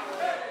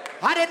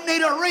 I didn't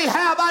need a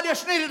rehab. I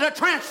just needed a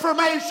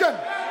transformation.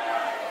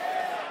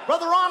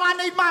 Brother Ron, I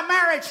need my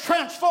marriage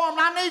transformed.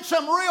 I need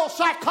some real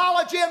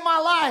psychology in my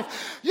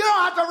life. You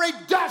don't have to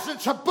read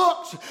dozens of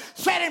books,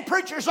 sit in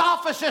preachers'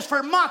 offices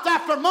for month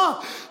after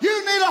month.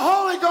 You need a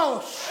Holy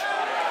Ghost.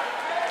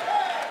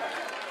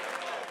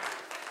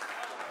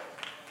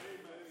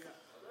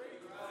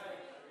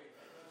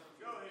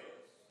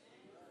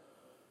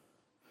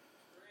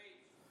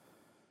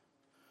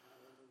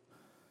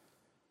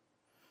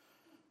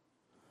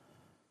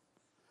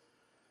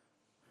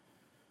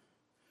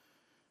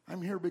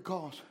 I'm here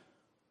because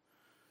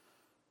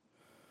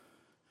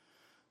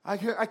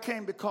I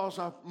came because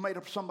I made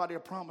up somebody a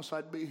promise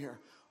I'd be here.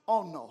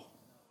 Oh no.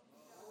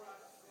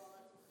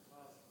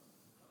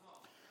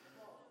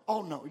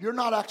 Oh no, you're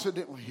not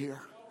accidentally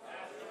here.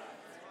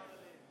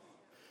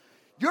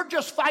 You're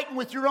just fighting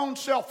with your own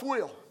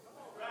self-will.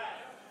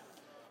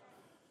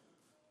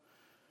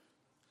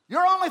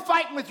 You're only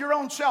fighting with your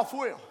own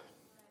self-will.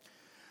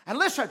 And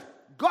listen,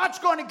 God's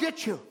going to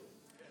get you.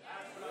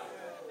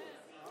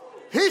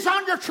 He's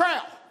on your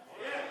trail.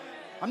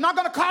 I'm not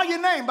going to call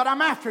your name, but I'm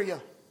after you.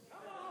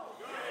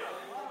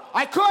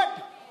 I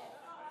could.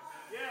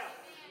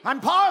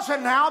 I'm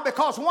pausing now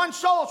because one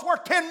soul is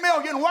worth 10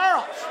 million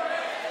worlds.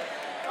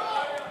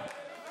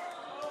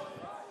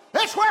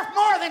 It's worth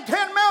more than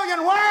 10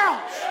 million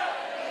worlds.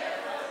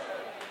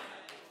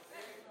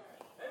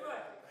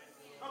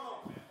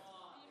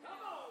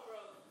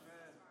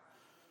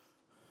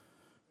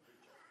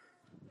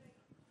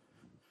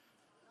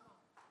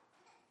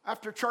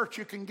 After church,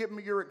 you can give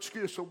me your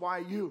excuse of why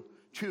you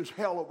choose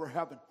hell over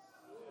heaven.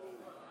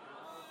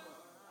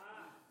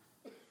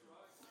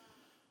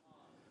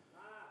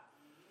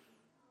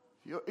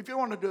 If you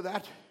want to do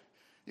that,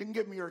 you can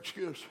give me your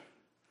excuse.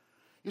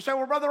 You say,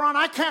 well, Brother Ron,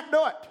 I can't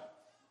do it.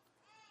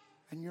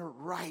 And you're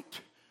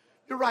right.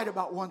 You're right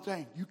about one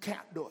thing. You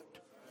can't do it.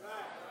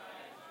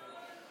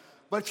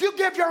 But if you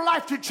give your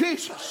life to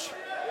Jesus,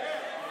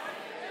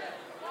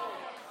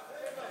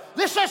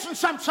 this isn't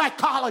some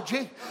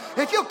psychology.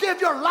 If you give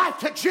your life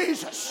to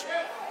Jesus,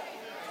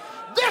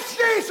 this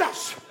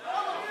Jesus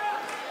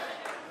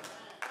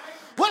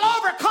will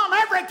overcome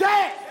every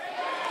day,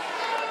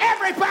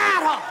 every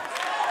battle.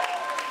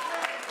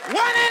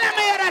 One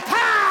enemy at a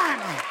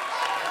time.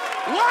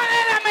 One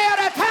enemy at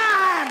a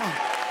time.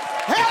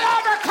 He'll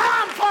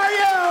overcome for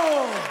you.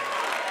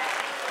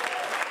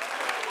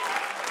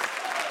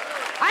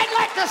 I'd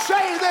like to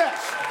say this.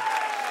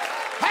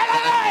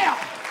 Hallelujah.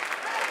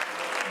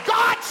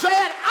 God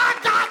said, I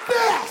got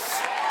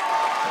this.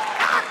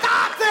 I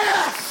got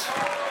this.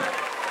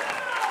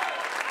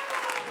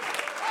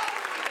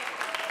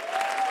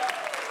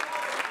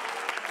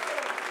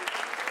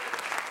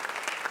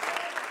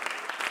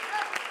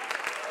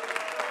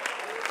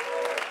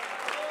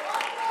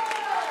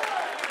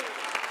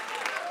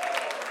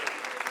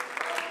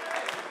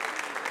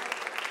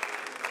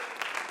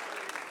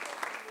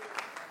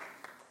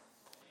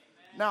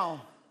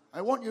 Now,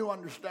 I want you to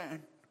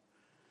understand,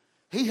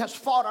 he has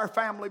fought our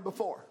family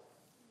before.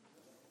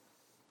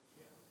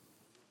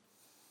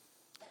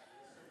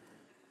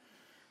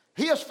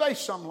 He has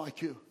faced some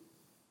like you.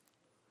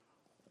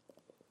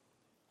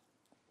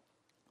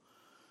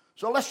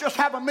 So let's just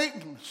have a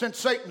meeting since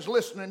Satan's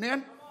listening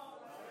in.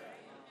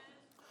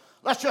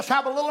 Let's just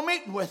have a little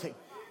meeting with him.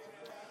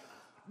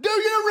 Do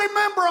you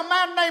remember a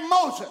man named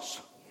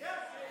Moses?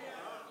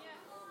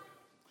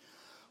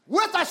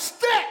 With a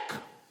stick.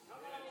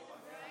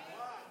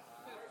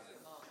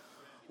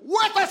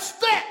 With a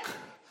stick,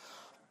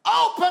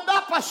 opened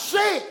up a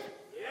sea.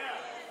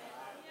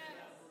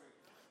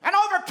 And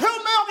over 2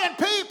 million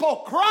people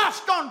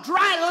crossed on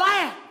dry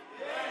land.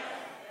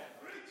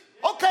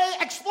 Okay,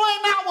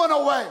 explain that one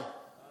away.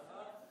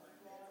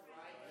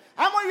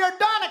 And when you're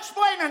done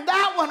explaining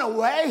that one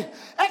away,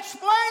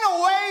 explain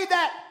away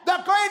that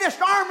the greatest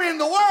army in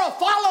the world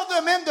followed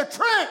them in the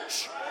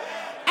trench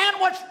and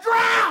was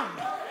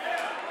drowned.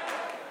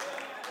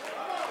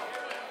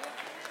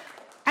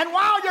 And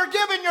while you're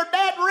giving your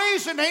dead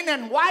reasoning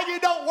and why you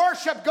don't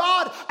worship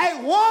God, a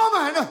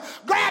woman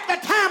grabbed the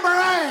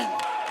tambourine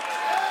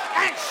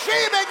And she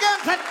began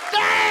to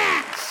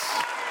dance.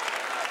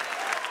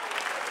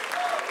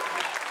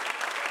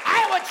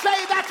 I would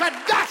say that's a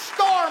dust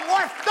storm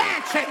worth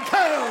dancing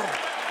to.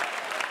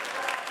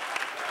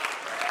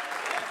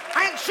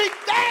 And she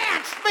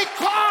danced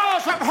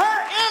because of her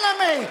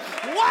enemy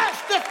was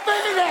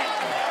defeated.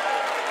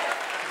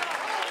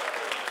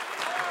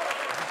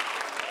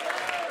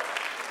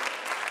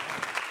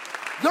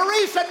 The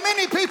reason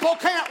many people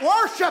can't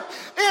worship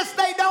is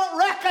they don't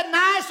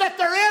recognize that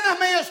their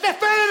enemy is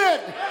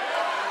defeated.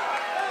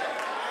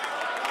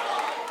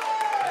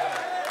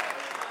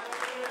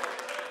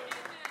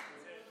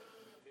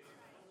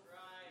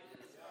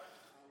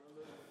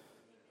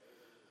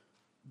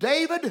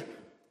 David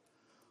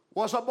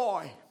was a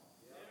boy,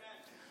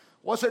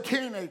 was a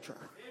teenager,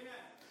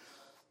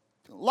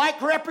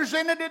 like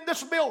represented in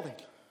this building,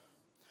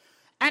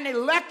 an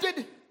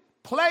elected,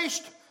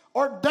 placed,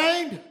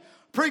 ordained,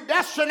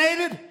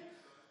 predestinated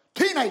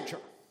teenager.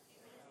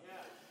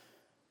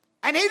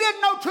 And he didn't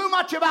know too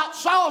much about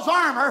Saul's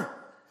armor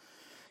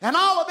and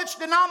all of its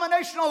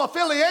denominational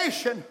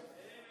affiliation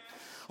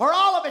or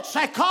all of its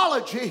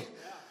psychology,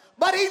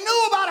 but he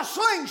knew about a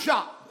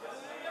slingshot.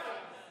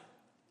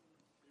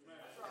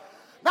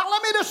 Now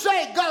let me just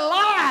say,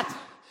 Goliath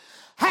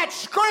had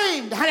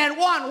screamed and had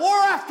won war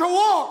after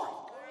war,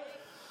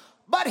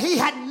 but he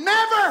had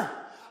never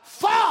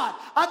fought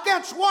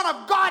against one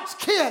of God's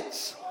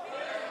kids.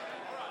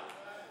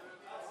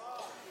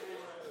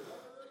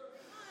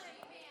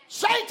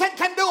 Satan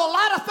can do a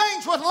lot of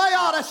things with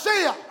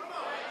Laodicea,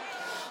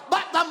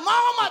 but the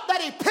moment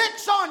that he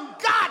picks on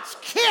God's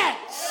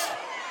kids,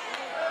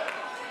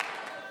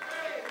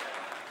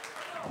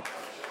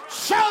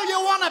 so you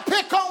want to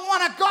pick on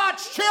one of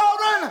God's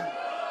children?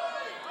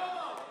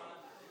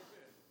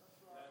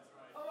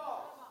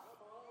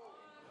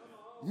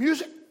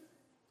 Music.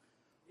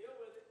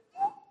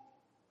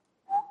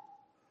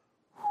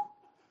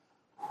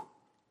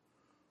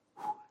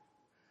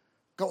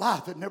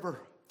 Goliath had never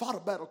fought a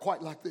battle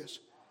quite like this.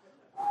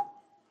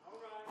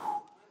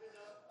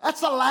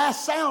 That's the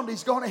last sound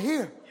he's going to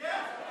hear.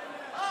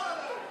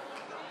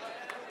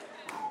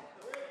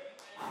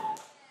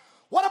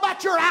 What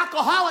about your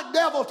alcoholic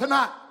devil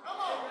tonight?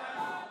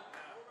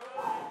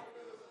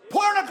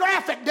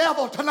 Pornographic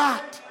devil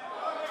tonight?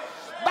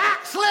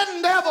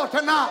 Backslidden devil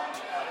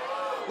tonight?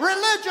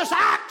 Religious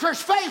actor's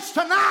face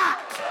tonight?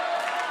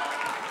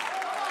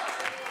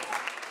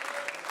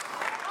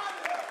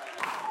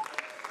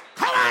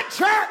 Come on,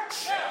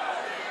 church!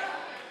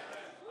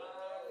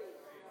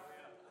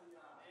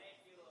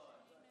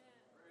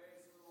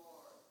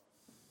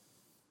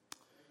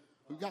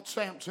 We've got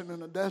Samson in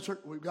the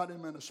desert. We've got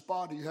him in a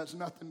spot. He has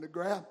nothing to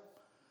grab.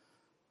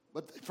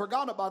 But they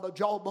forgot about the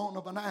jawbone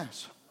of an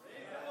ass.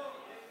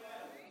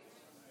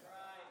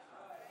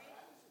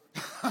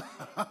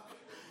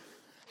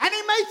 And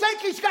he may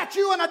think he's got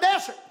you in a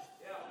desert.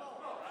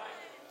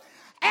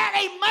 And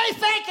he may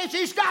think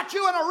he's got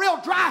you in a real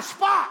dry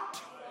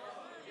spot.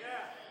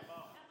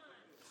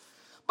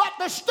 But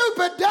the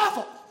stupid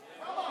devil.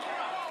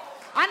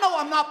 I know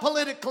I'm not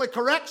politically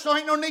correct, so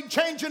ain't no need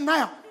changing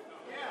now.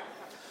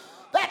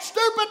 That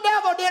stupid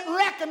devil didn't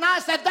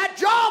recognize that that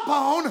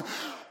jawbone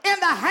in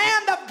the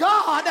hand of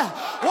God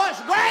was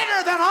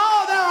greater than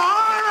all their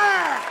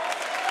armor.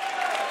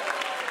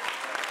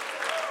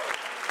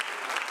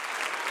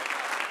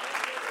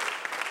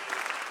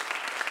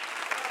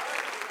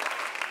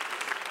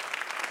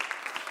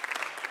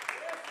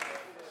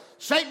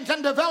 Satan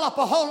can develop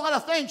a whole lot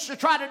of things to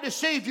try to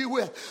deceive you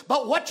with,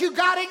 but what you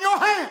got in your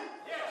hand,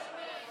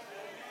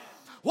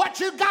 what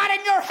you got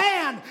in your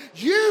hand,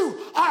 you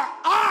are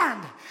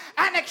armed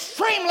and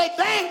extremely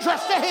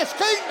dangerous to his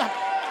kingdom.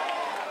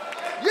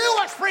 You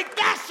was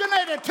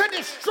predestinated to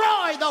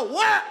destroy the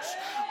works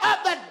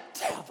of the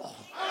devil.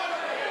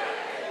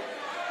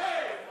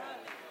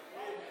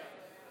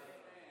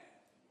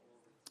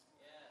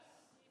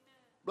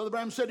 Brother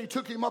Branham said he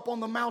took him up on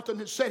the mountain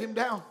and set him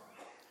down,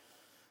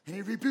 and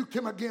he rebuked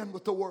him again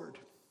with the word.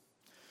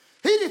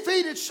 He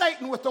defeated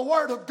Satan with the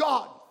word of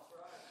God,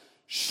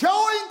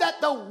 showing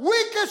that the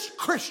weakest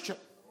Christian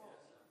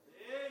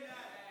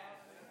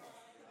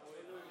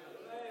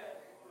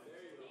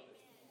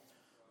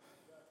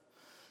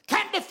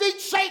can defeat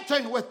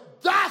Satan with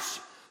 "Thus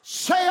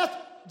saith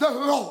the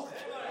Lord."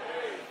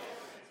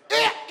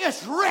 It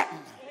is written.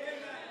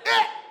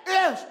 It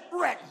is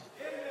written.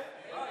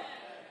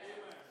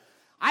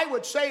 I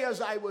would say,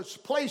 as I was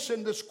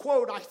placing this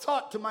quote, I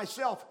thought to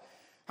myself,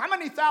 how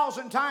many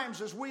thousand times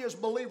has we as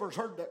believers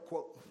heard that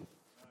quote?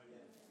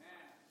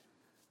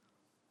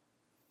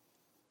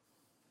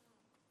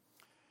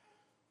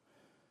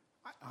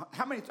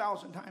 How many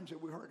thousand times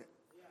have we heard it?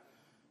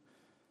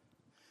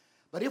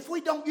 But if we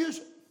don't use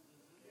it,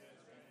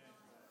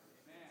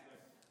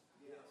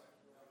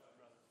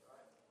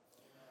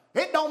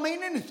 it don't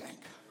mean anything.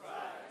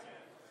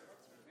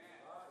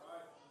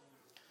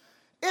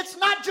 It's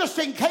not just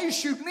in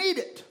case you need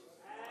it.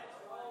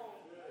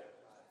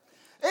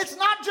 It's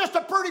not just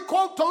a pretty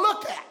quote to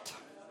look at.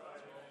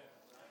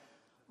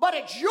 But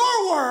it's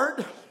your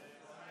word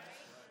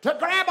to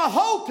grab a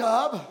hold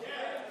of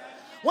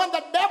when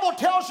the devil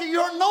tells you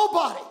you're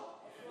nobody.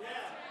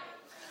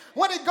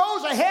 When he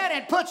goes ahead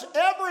and puts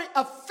every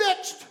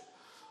affixed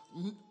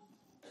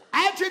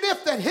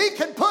adjective that he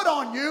can put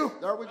on you,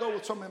 there we go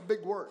with some of them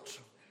big words,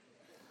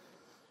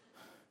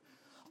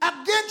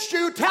 against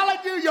you, telling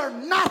you you're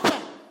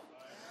nothing.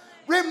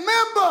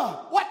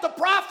 Remember what the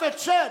prophet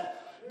said,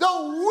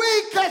 the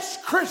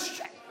weakest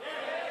Christian.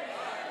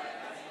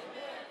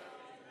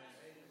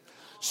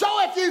 So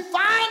if you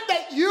find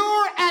that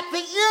you're at the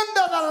end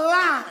of the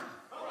line,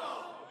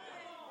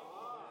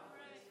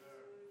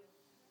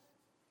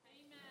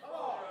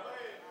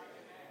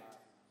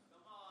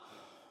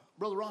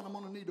 Brother Ron, I'm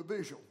going to need a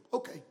visual.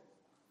 Okay.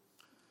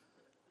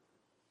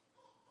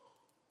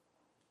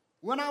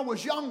 When I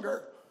was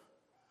younger,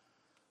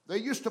 they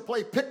used to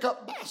play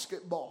pickup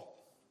basketball.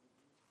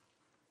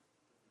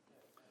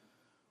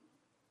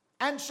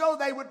 And so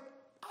they would,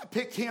 I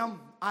pick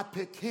him, I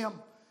pick him,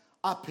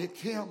 I pick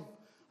him,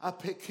 I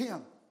pick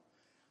him.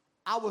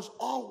 I was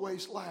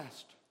always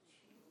last.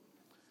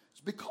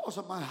 It's because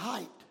of my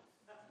height.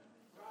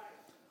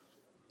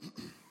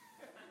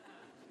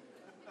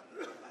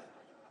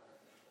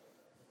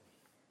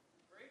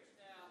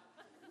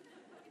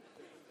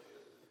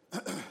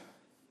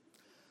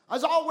 I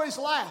was always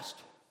last.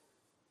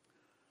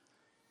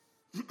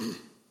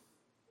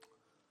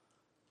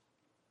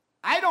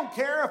 I don't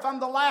care if I'm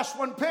the last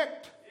one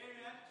picked.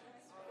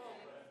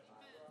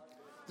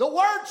 The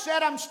word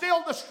said I'm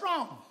still the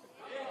strong.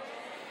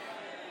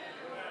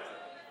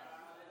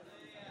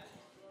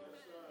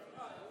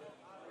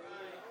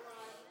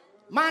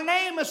 My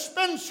name is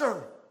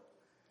Spencer.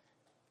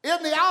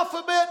 In the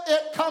alphabet,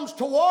 it comes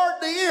toward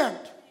the end.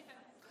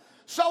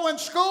 So in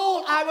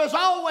school, I was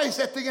always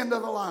at the end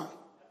of the line.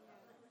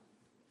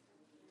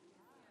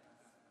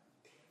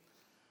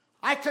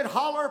 I could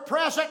holler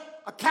present,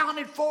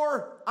 accounted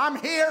for, I'm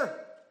here.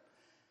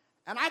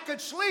 And I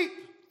could sleep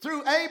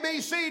through A, B,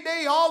 C,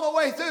 D, all the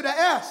way through to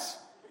S.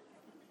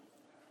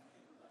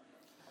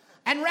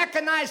 And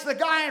recognize the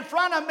guy in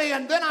front of me,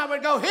 and then I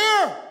would go,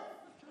 here.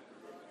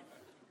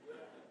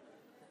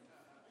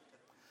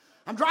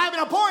 I'm driving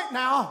a point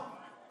now.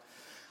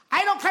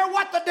 I don't care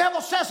what the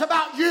devil says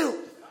about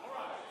you.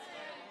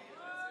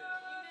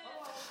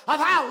 Of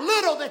how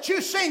little that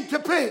you seem to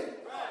be.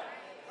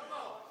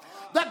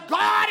 The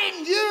God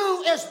in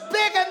you is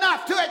big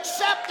enough to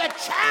accept the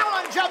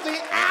challenge of the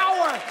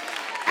hour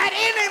at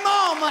any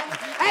moment,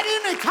 at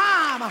any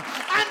time,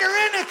 under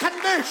any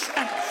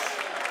conditions.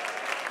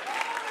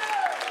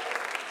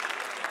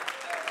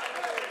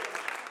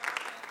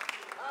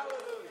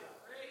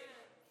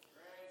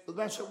 But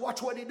then I said,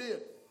 watch what he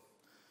did.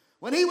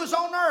 When he was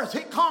on earth,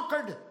 he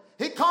conquered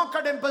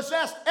and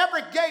possessed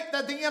every gate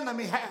that the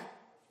enemy had.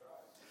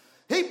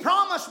 He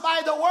promised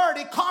by the word,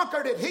 he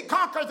conquered it. He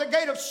conquered the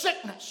gate of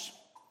sickness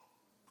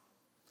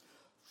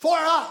for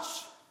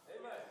us.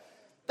 Amen.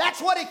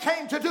 That's what he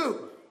came to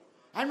do.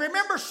 And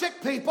remember,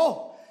 sick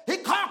people, he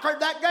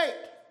conquered that gate.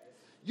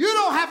 You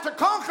don't have to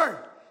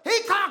conquer.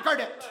 He conquered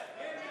it.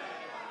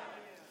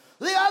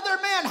 The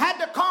other men had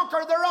to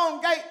conquer their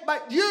own gate,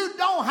 but you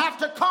don't have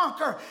to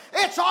conquer.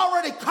 It's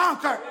already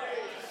conquered.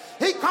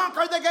 He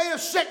conquered the gate of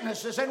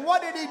sicknesses. And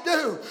what did he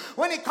do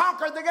when he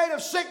conquered the gate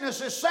of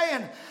sicknesses?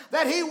 Saying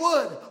that he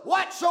would,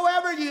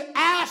 whatsoever you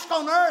ask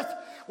on earth,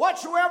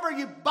 whatsoever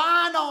you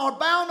bind or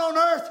bound on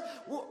earth,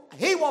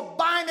 he will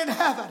bind in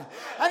heaven.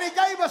 And he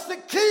gave us the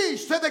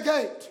keys to the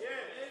gate.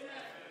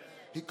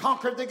 He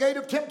conquered the gate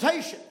of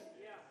temptation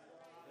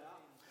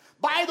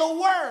by the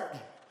word.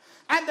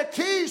 And the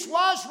keys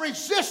was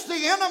resist the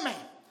enemy,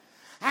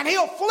 and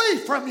he'll flee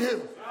from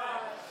you.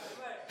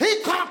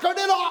 He conquered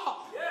it all.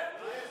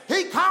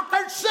 He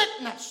conquered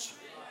sickness.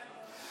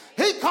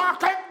 He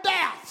conquered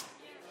death.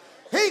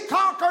 He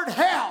conquered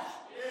hell.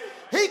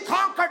 He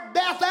conquered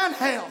death and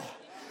hell.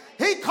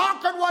 He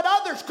conquered what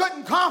others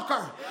couldn't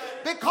conquer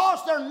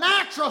because they're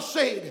natural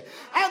seed.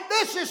 And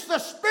this is the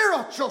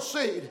spiritual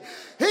seed.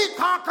 He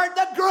conquered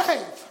the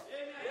grave.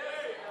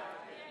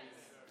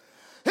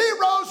 He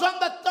rose on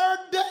the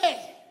third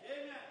day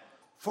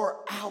for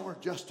our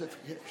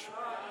justification.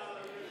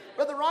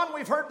 Brother Ron,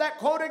 we've heard that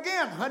quote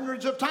again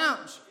hundreds of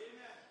times.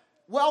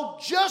 Well,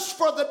 just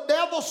for the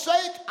devil's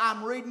sake,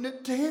 I'm reading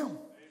it to him.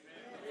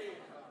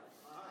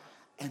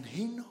 And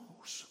he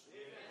knows.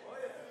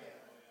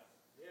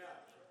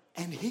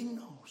 And he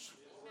knows.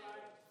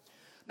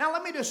 Now,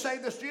 let me just say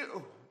this to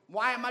you.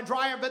 Why am I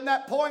driving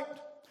that point?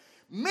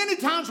 Many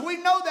times we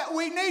know that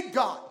we need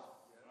God.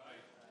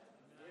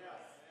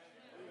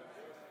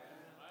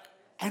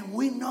 And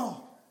we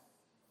know.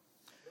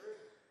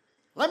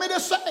 Let me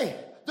just say,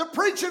 the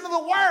preaching of the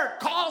word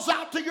calls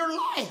out to your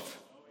life.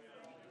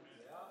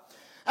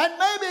 And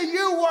maybe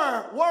you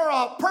were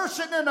a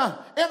person in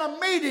a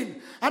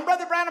meeting, and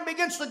Brother Branham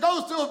begins to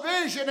go through a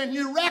vision, and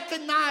you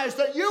recognize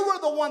that you were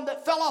the one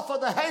that fell off of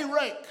the hay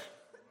rake.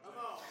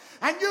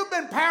 And you've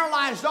been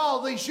paralyzed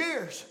all these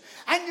years.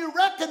 And you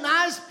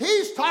recognize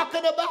he's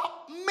talking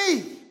about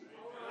me.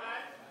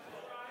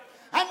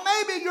 And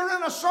maybe you're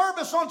in a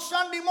service on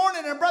Sunday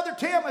morning and Brother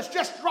Tim has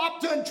just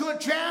dropped into a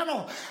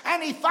channel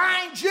and he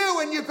finds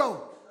you and you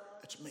go,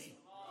 it's me.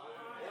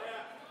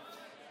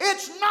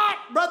 It's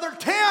not Brother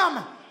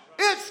Tim,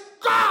 it's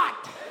God.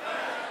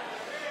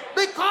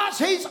 Because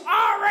he's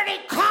already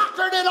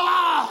conquered it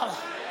all.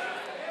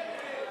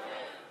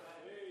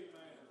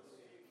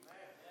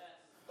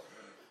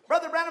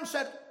 Brother Branham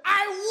said,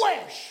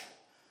 I wish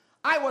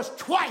I was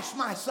twice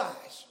my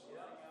size.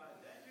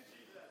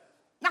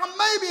 Now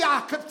maybe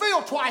I could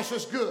feel twice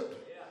as good.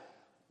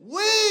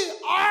 We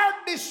are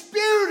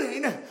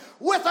disputing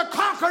with a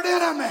conquered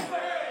enemy.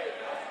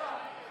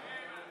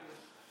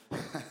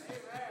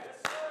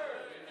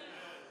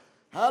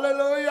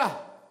 Hallelujah.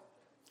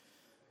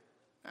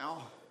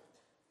 Now,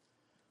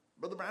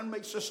 Brother Branham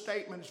makes a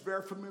statement that's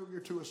very familiar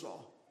to us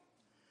all.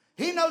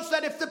 He knows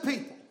that if the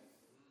people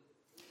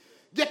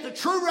get the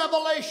true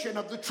revelation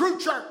of the true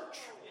church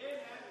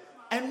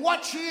and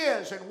what she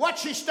is and what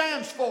she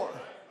stands for,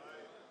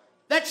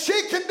 that she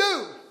can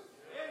do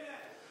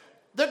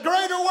the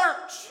greater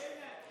works.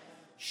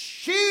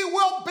 She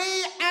will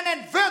be an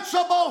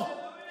invincible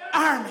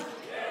army.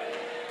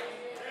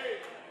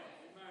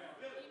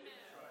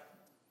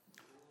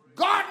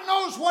 God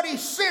knows what He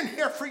sent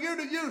here for you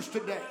to use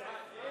today.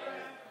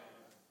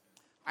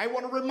 I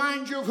want to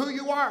remind you of who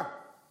you are.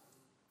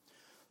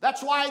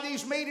 That's why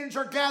these meetings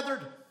are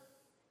gathered.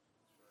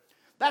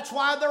 That's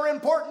why they're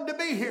important to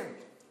be here.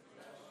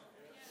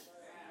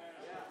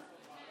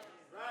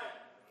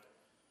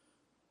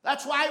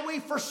 That's why we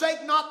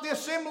forsake not the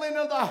assembling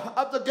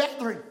of the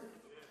gathering.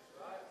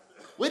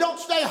 We don't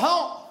stay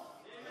home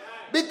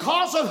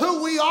because of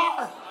who we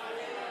are.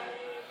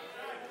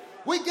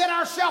 We get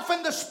ourselves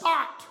in the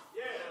spot,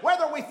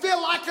 whether we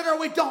feel like it or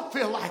we don't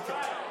feel like it.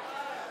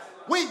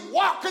 We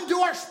walk into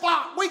our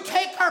spot. We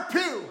take our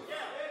pew.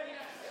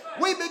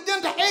 We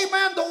begin to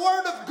amen the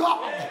word of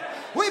God.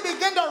 We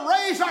begin to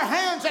raise our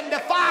hands and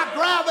defy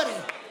gravity.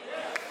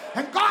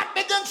 And God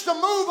begins to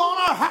move on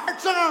our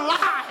hearts and our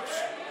lives.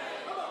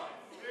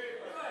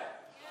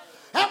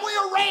 And we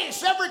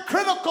erase every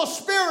critical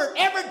spirit,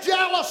 every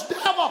jealous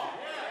devil,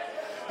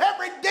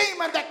 every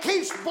demon that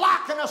keeps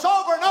blocking us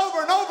over and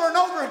over and over and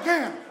over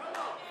again.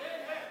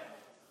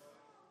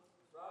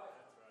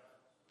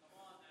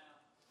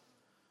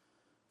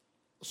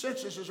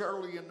 Since this is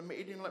early in the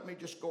meeting, let me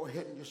just go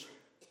ahead and just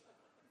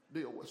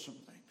deal with some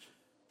things.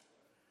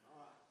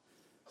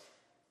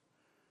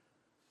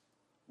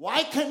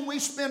 Why can we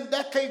spend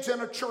decades in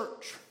a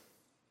church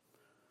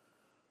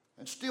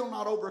and still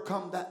not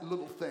overcome that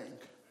little thing?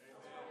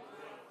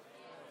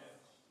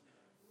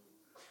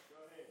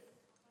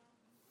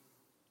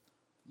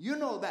 You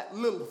know that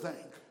little thing.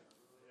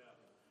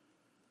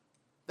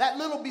 That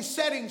little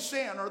besetting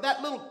sin or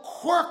that little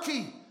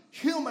quirky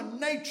human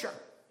nature.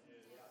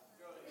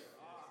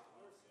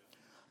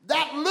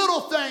 That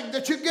little thing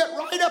that you get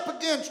right up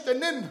against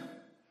and then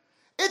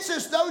it's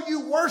as though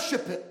you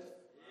worship it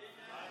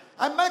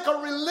and make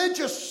a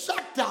religious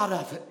sect out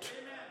of it.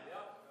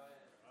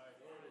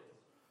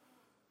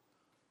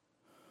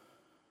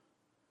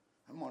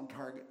 I'm on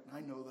target. I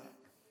know that.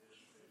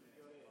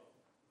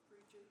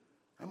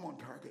 I'm on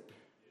target.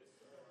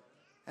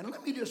 And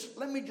let me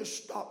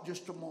just stop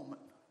just a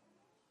moment.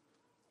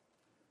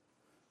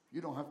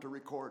 You don't have to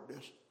record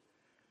this.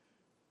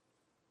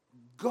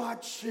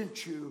 God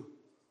sent you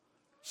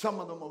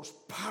some of the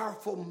most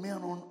powerful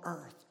men on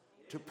earth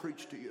to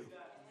preach to you.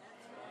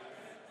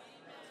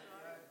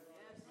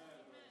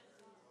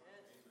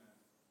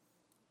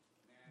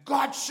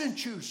 God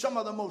sent you some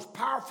of the most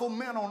powerful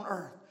men on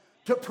earth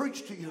to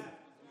preach to you.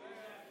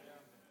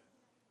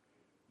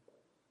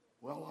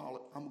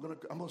 Well, I'm going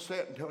to say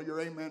it until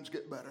your amens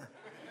get better.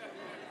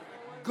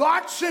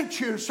 God sent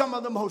you some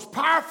of the most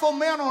powerful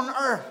men on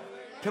earth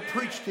to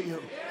preach to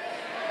you.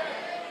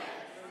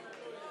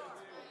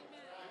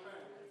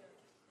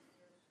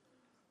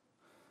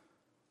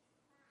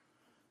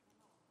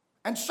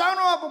 And some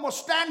of them will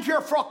stand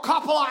here for a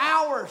couple of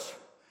hours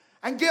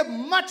and give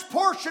much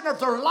portion of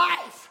their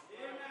life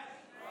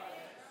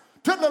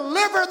to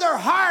deliver their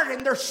heart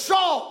and their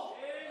soul.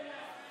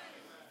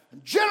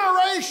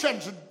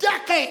 Generations,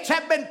 decades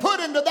have been put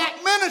into that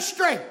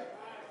ministry.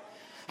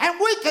 And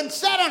we can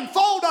sit and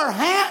fold our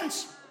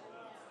hands.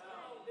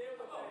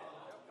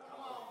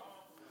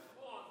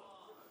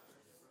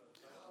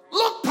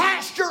 Look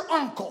past your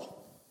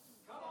uncle.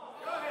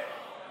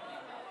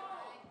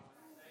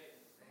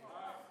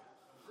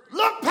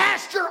 Look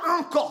past your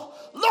uncle.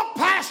 Look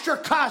past your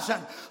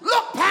cousin.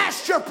 Look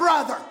past your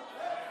brother.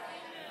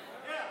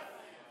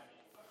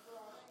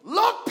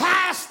 Look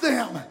past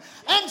them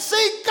and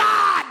see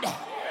God.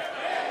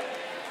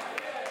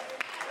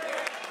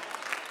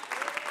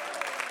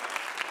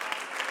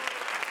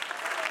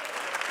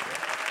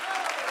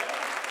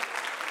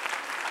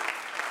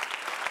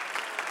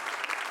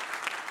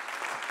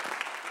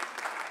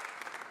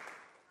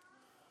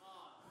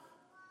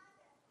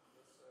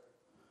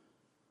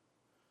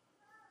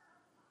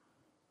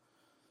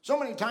 So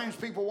many times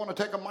people want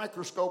to take a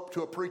microscope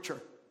to a preacher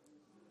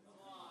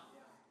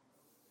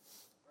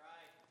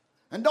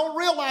and don't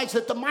realize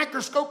that the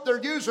microscope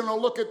they're using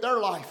will look at their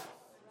life.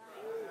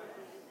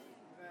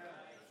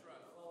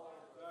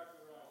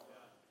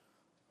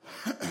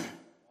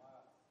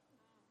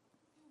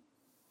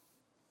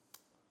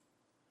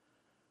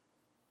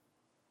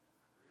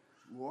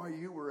 Boy,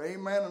 you were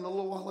amening a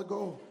little while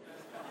ago.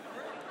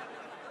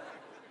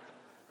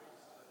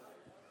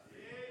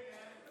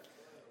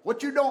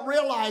 What you don't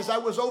realize, I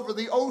was over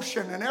the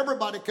ocean, and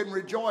everybody can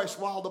rejoice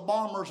while the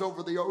bomber's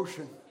over the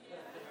ocean.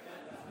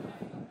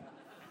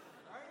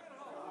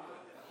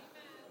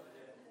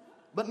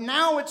 But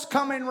now it's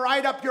coming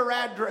right up your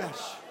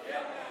address.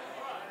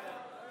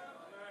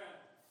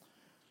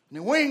 And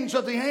the wings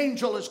of the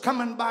angel is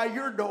coming by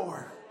your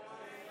door.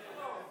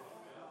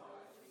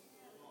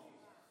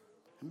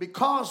 And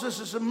because this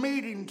is a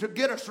meeting to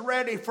get us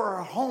ready for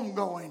our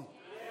homegoing,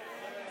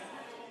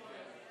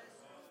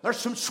 there's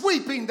some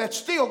sweeping that's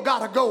still got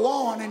to go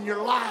on in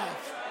your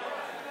life.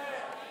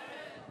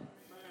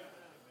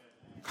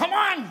 Come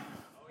on.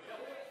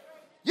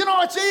 You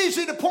know, it's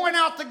easy to point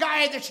out the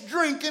guy that's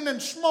drinking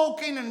and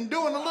smoking and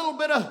doing a little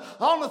bit of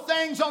all the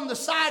things on the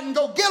side and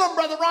go, get him,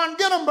 Brother Ron,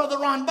 get him, Brother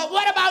Ron. But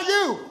what about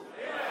you?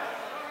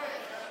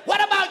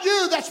 What about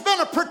you that's been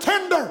a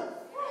pretender?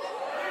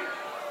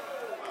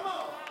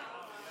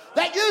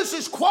 That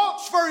uses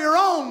quotes for your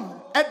own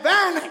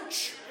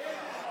advantage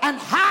and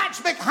hides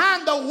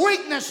behind the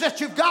weakness that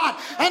you've got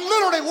and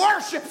literally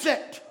worships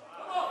it.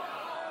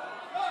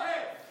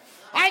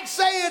 I'd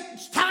say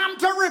it's time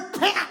to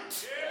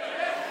repent.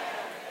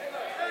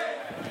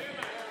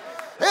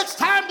 It's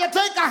time to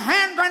take a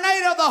hand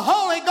grenade of the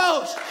Holy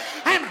Ghost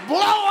and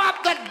blow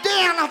up the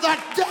den of the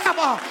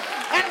devil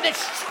and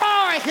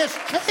destroy his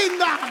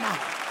kingdom.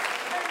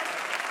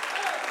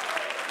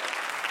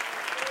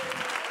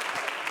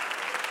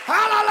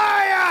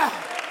 Hallelujah!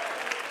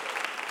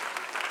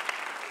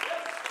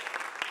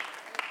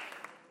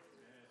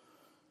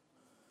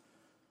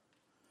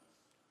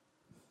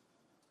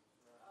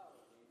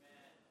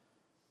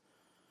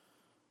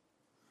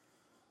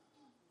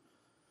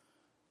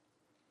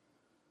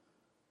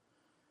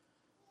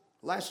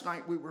 Last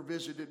night we were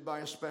visited by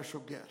a special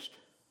guest.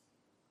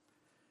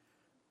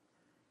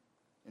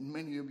 And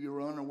many of you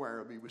are unaware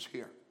of he was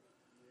here.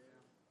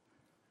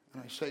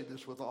 And I say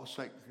this with all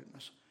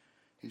sacredness.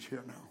 He's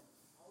here now.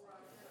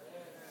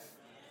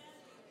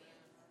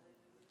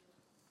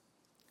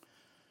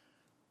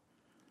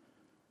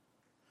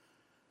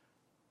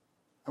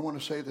 I want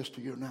to say this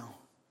to you now.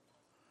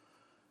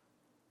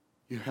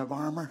 You have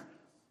armor.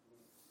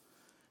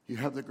 You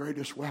have the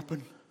greatest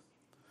weapon.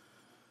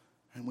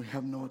 And we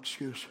have no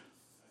excuse.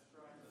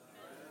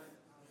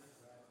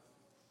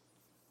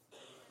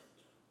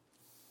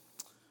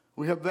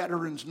 We have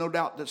veterans, no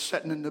doubt, that's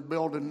sitting in the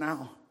building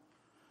now.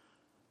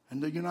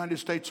 And the United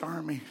States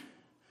Army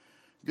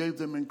gave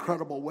them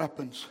incredible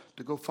weapons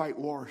to go fight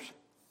wars.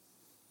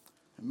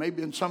 And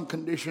maybe in some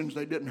conditions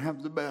they didn't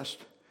have the best,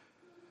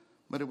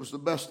 but it was the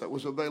best that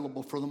was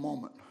available for the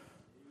moment.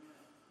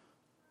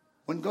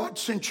 When God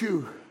sent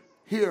you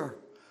here,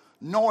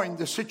 knowing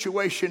the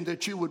situation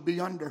that you would be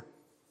under,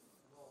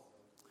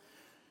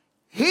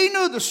 He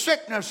knew the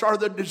sickness or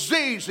the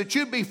disease that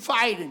you'd be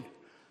fighting,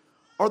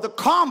 or the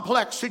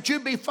complex that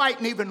you'd be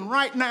fighting even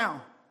right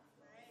now.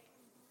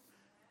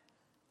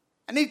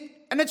 And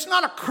it's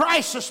not a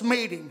crisis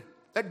meeting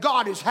that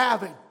God is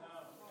having.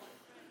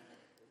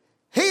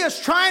 He is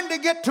trying to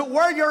get to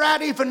where you're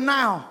at even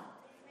now.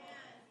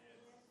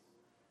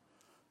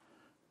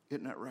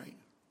 Isn't that right?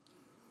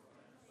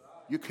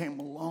 You came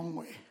a long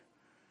way,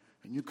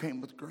 and you came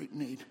with great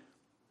need.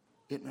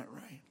 Isn't that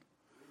right?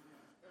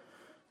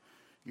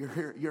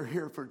 You're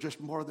here for just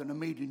more than a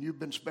meeting. You've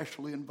been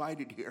specially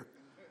invited here.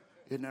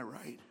 Isn't that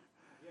right?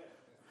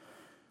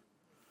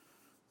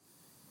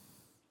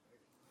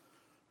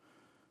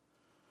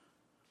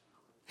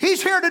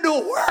 He's here to do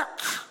a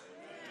work.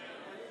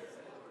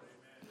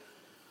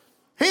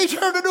 He's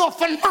here to do a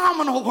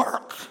phenomenal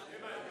work.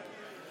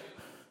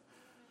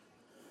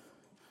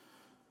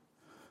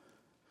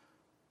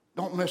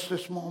 Don't miss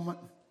this moment.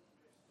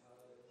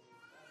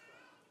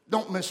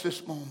 Don't miss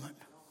this moment.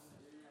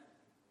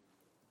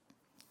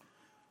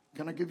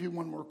 Can I give you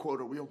one more quote?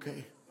 Are we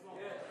okay?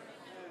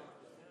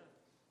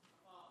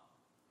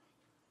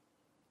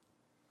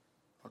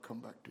 I'll come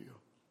back to you.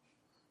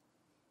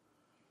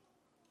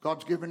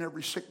 God's given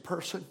every sick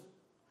person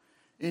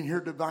in here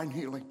divine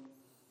healing.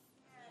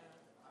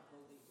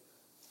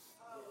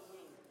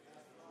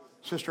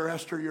 Sister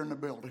Esther, you're in the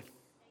building.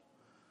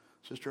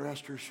 Sister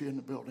Esther, is she in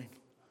the building?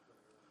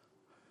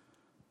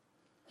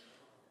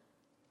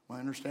 My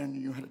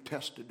understanding, you had a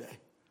test today.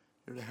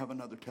 You're to have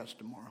another test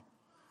tomorrow.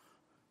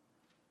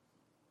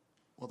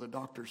 Well, the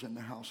doctor's in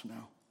the house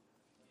now.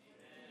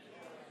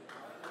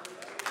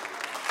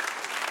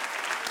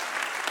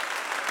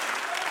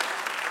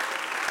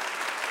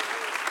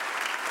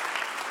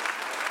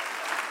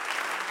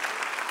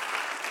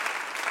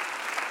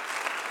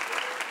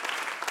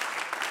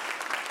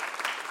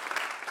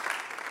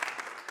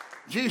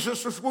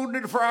 Jesus was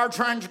wounded for our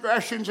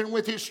transgressions, and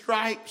with his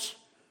stripes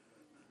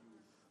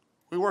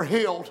we were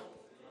healed.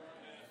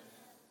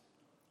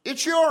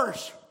 It's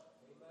yours.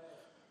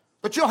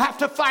 But you'll have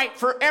to fight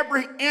for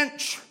every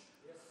inch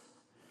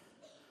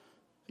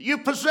you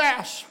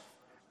possess.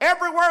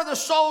 Everywhere the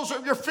soles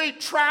of your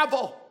feet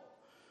travel,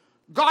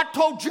 God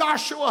told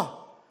Joshua,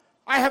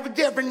 I have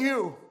given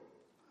you.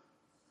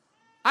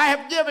 I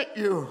have given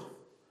you.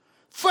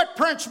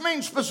 Footprints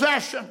means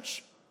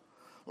possessions.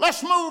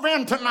 Let's move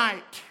in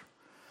tonight.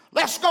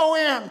 Let's go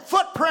in.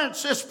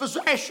 Footprints is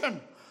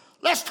possession.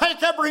 Let's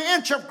take every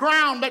inch of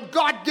ground that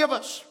God give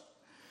us.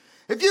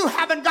 If you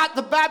haven't got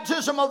the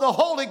baptism of the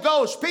Holy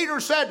Ghost, Peter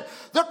said,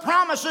 the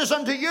promises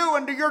unto you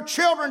and to your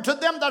children, to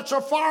them that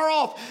are far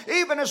off,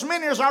 even as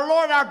many as our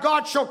Lord our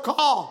God shall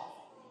call.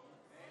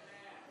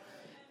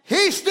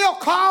 He's still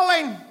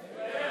calling.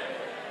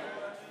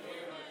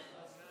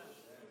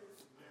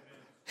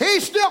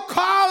 He's still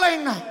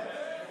calling.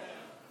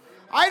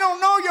 I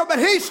don't know you, but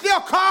he's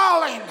still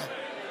calling.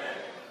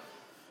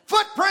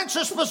 Footprints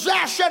is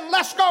possession.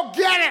 Let's go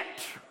get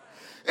it.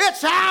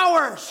 It's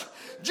ours.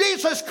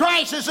 Jesus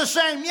Christ is the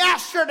same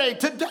yesterday,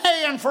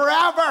 today, and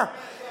forever.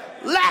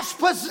 Let's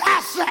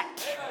possess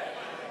it.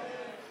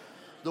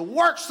 The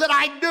works that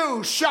I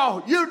do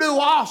shall you do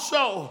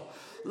also.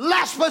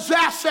 Let's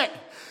possess it.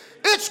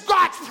 It's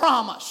God's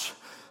promise.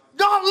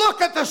 Don't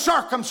look at the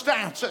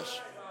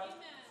circumstances.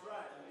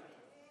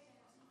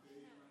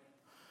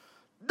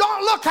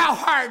 Don't look how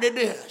hard it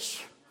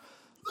is.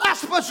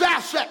 Let's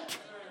possess it.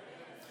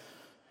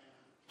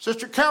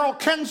 Sister Carol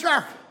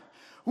Kinzer,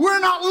 we're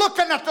not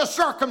looking at the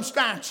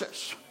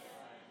circumstances.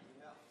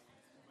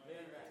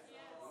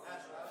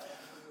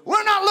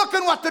 We're not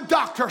looking what the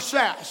doctor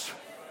says.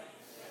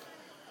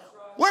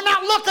 We're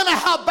not looking at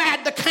how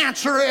bad the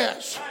cancer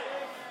is.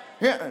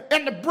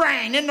 In the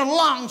brain, in the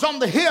lungs, on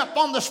the hip,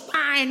 on the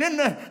spine, in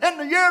the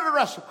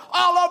uterus,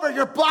 all over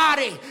your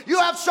body. You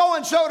have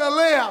so-and-so to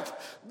live.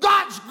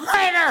 God's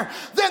greater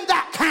than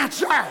that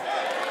cancer.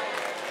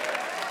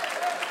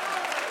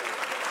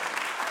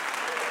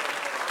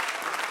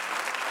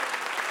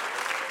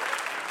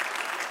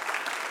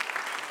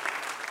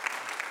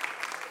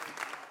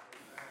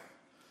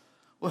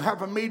 We'll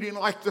have a meeting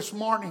like this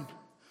morning.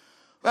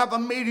 We'll have a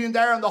meeting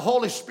there and the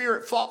Holy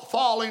Spirit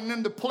falling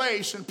into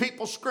place and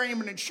people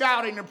screaming and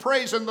shouting and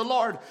praising the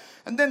Lord.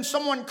 And then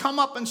someone come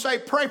up and say,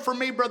 pray for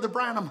me, Brother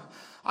Branham.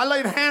 I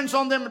laid hands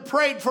on them and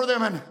prayed for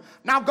them, and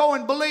now go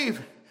and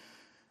believe.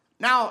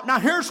 Now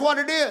here's what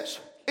it is.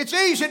 It's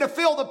easy to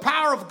feel the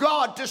power of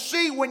God, to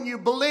see when you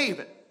believe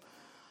it.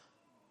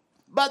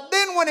 But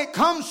then when it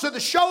comes to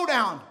the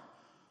showdown,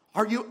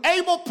 are you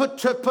able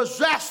to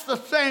possess the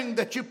thing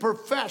that you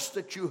profess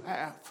that you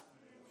have?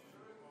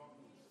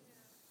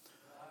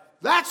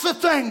 That's the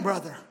thing,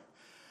 brother.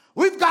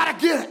 We've got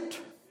to get it.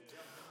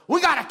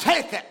 We got to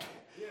take it.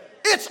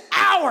 It's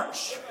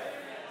ours.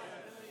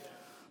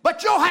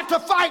 But you'll have to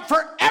fight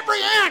for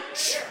every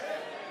inch.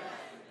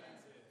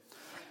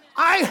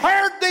 I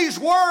heard these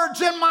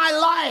words in my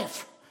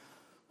life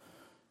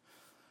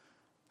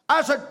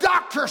as a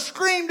doctor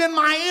screamed in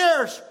my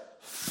ears,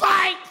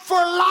 fight for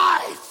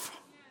life.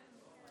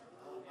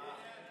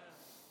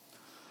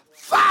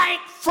 Fight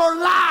for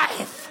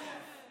life.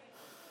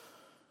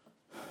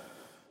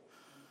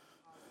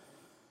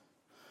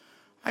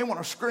 I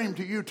want to scream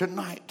to you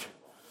tonight.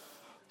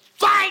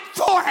 Fight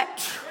for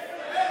it.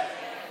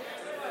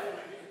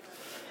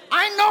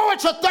 I know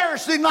it's a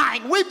Thursday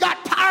night. We've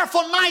got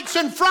powerful nights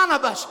in front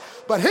of us,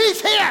 but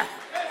he's here.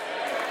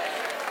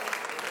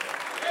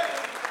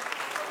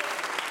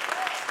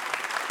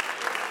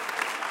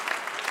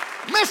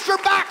 Mr.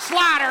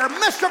 Backslider,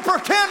 Mr.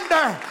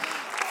 Pretender,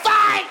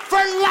 fight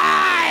for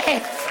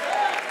life.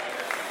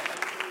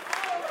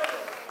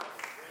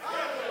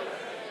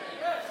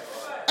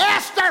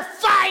 Esther,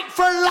 fight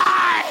for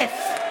life.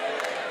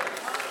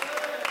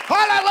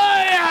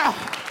 Hallelujah.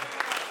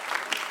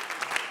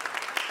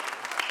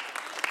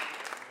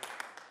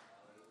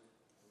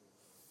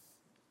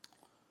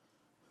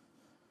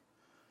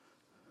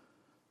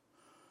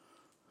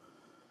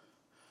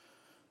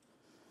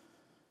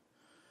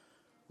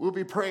 We'll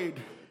be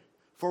prayed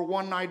for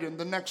one night, and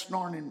the next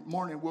morning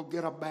we'll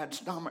get a bad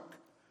stomach.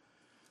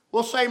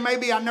 We'll say,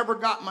 maybe I never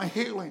got my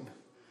healing.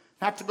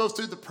 Have to go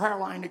through the prayer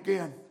line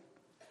again.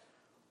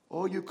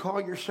 Oh, you call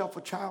yourself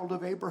a child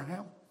of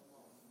Abraham?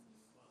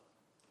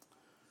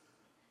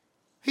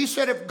 He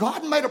said, if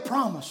God made a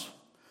promise,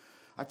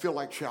 I feel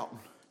like shouting.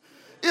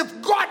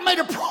 If God made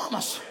a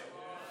promise,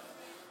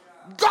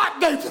 God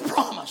gave the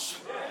promise,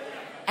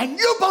 and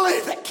you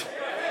believe it.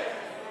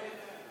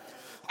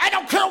 I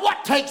don't care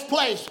what takes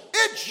place.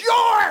 It's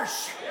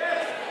yours.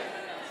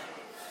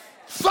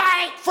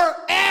 Fight for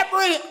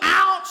every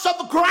ounce of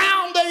the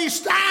ground that he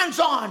stands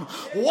on.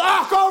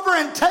 Walk over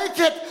and take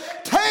it.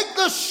 Take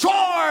the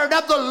sword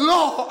of the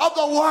law of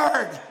the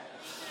word.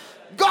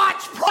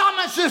 God's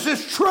promises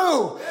is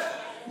true.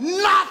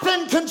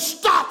 Nothing can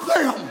stop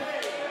them.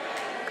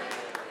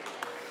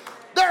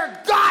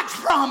 They're God's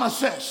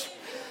promises.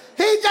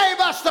 He gave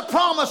us the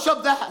promise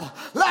of that,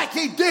 like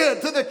he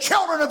did to the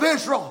children of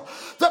Israel.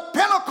 The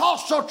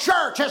Pentecostal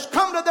church has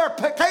come to their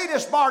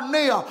Kadesh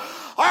Barnea.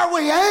 Are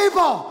we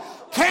able?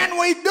 Can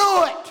we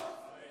do it?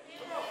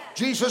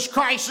 Jesus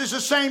Christ is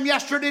the same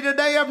yesterday,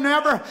 today, and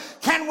never.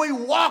 Can we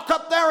walk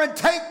up there and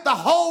take the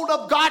hold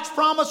of God's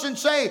promise and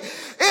say,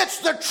 it's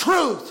the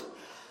truth.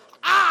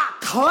 I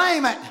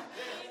claim it.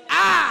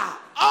 I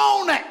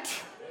own it.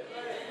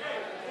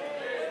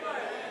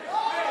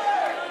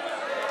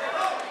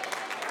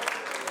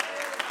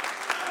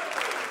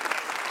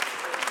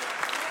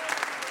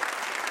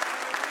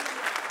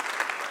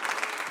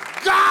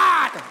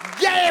 God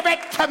gave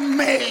it to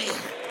me.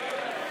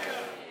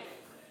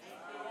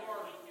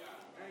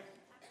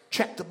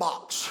 Check the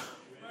box.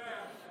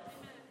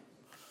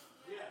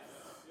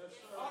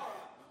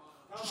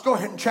 Just go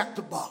ahead and check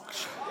the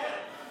box.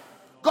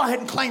 Go ahead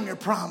and claim your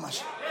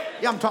promise.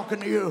 Yeah, I'm talking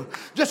to you.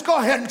 Just go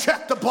ahead and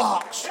check the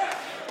box.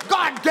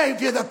 God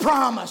gave you the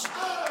promise.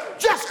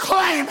 Just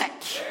claim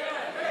it.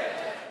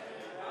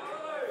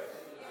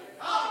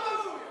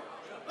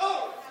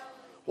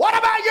 What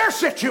about your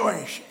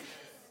situation?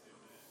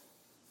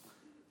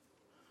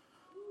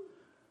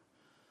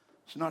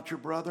 It's not your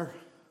brother.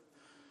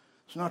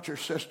 It's not your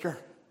sister.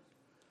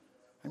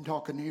 I'm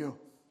talking to you.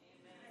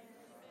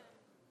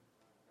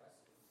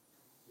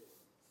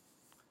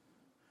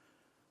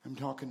 I'm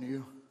talking to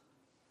you.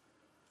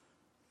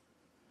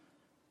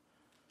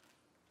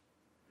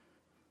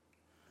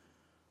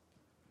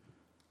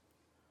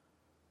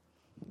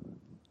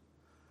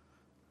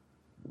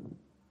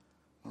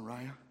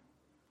 Mariah,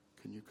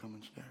 can you come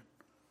and stand?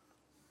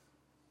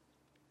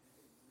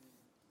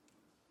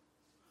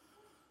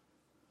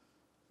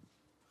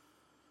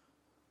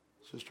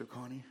 Sister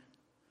Connie,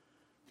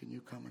 can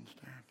you come and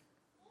stand?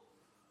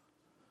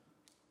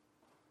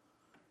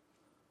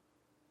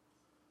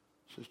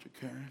 Sister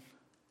Karen,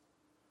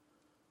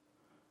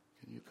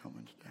 can you come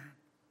and stand?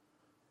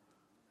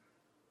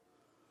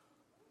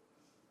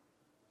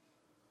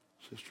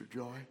 Sister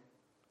Joy?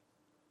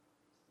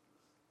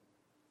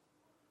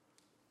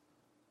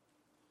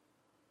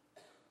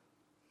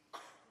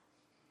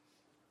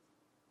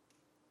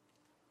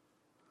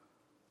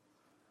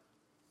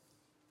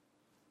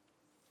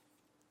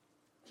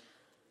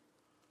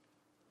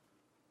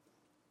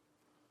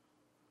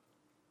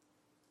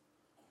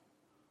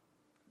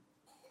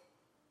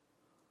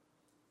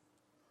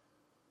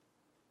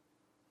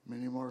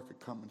 Many more could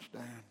come and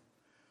stand.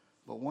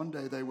 But one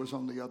day they was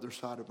on the other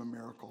side of a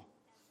miracle.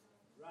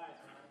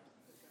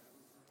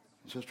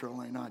 And Sister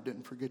Elena, I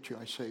didn't forget you.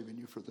 I saving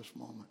you for this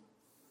moment.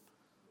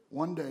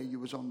 One day you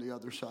was on the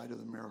other side of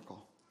the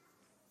miracle.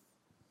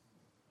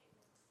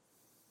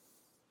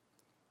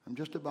 I'm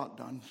just about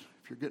done.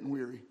 If you're getting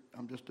weary,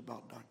 I'm just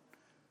about done.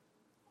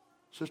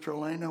 Sister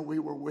Elena, we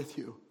were with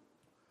you.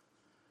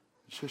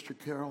 Sister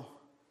Carol,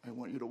 I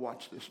want you to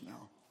watch this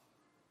now.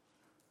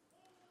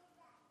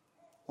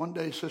 One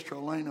day, Sister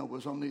Elena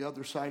was on the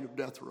other side of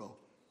death row.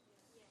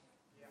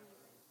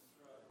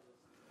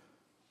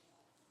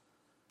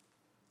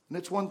 And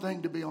it's one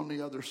thing to be on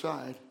the other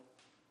side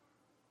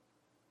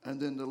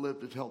and then to live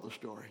to tell the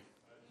story.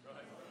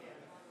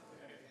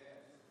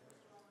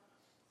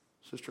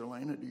 Sister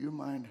Elena, do you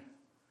mind?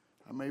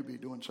 I may be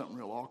doing something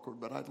real awkward,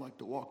 but I'd like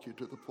to walk you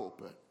to the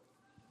pulpit.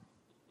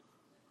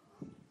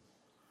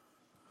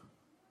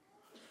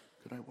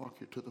 Could I walk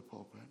you to the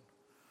pulpit?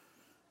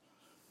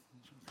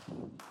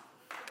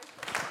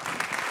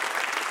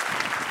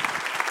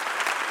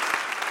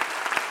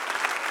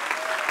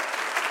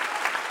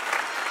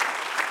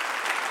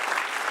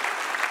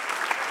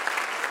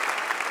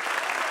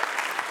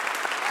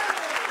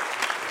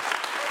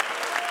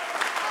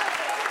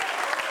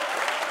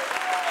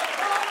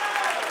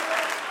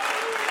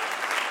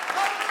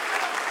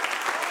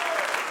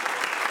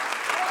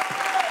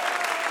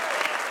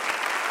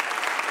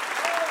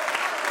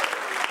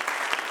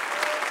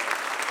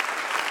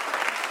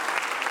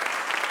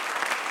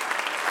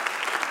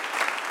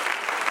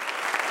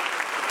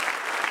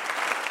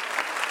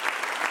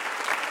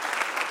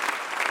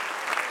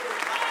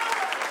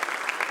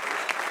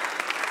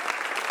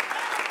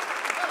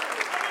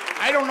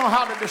 I don't know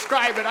how to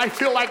describe it. I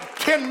feel like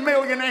 10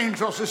 million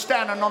angels are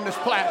standing on this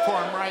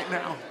platform right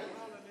now.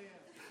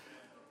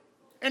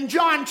 In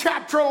John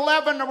chapter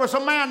 11, there was a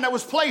man that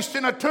was placed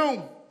in a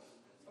tomb.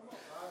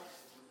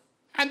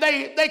 And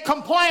they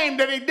complained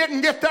that he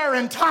didn't get there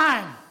in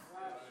time.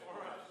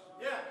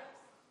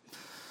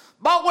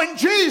 But when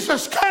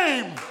Jesus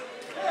came,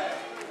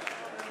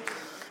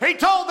 he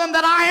told them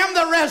that I am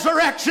the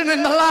resurrection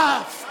and the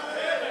life.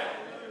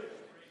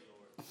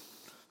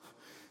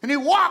 And he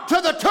walked to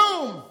the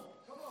tomb.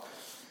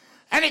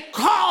 And he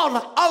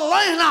called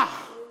Elena,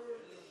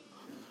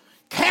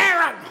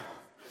 Karen,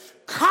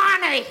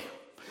 Connie,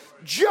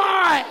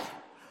 Joy.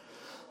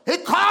 He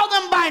called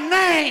them by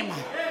name.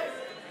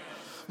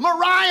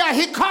 Mariah,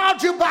 he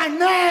called you by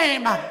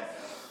name.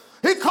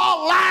 He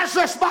called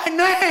Lazarus by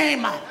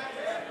name.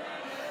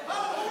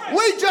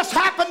 We just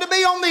happened to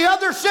be on the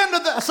other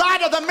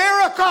side of the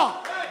miracle.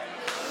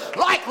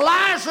 Like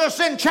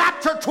Lazarus in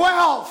chapter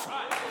 12.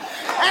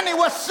 And he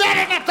was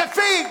sitting at the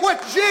feet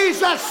with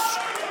Jesus.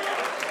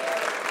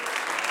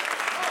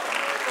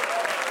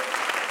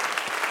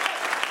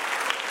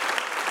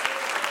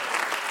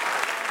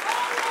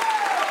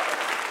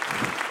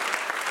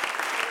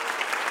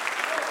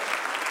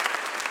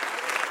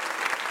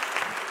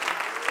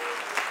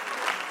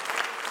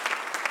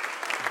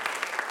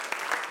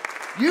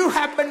 You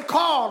have been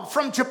called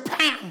from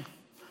Japan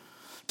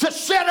to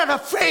sit at a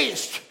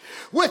feast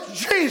with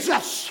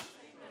Jesus.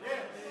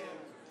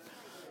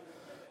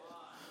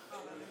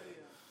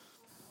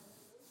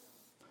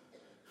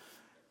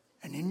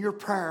 And in your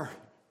prayer,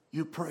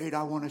 you prayed,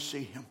 I want to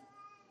see him.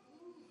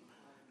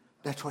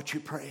 That's what you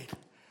prayed.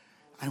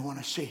 I want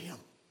to see him.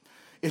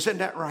 Isn't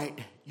that right?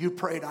 You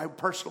prayed, I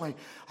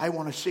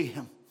want to see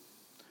him.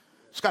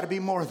 It's got to be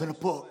more than a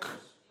book.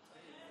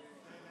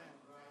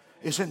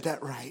 Isn't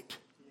that right?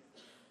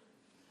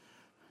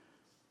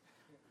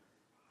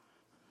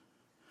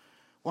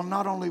 Well,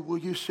 not only will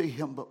you see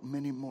him, but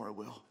many more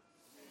will.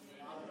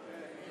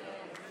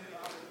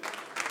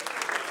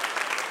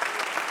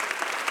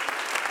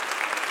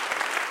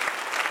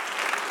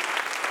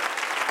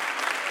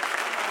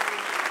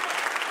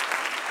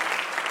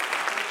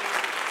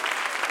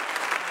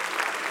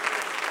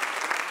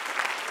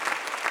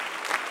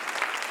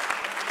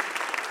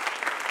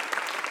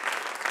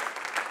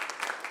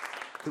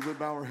 Could we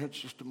bow our heads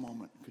just a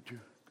moment?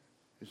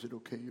 Is it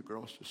okay, you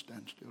girls, to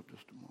stand still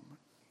just a moment?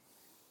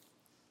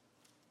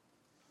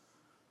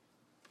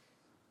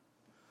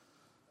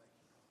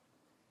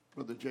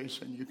 Brother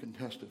Jason, you can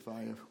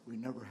testify if we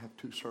never have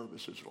two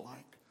services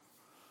alike.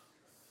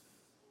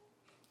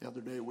 The other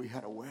day we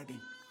had a wedding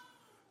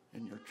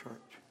in your church.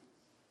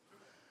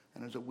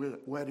 And it was a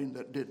wedding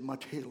that did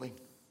much healing.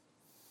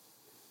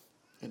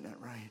 Isn't that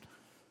right?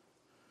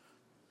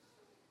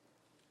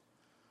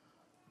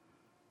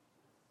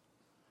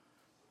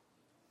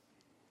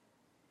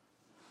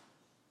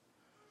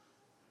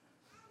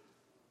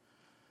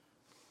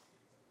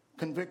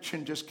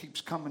 Conviction just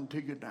keeps coming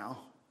to you now,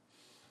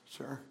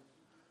 sir.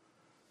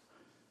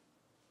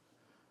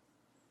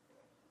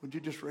 Would you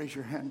just raise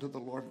your hand to the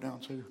Lord now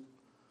and say,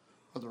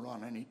 Brother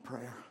Ron, I need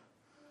prayer.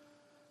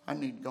 I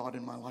need God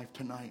in my life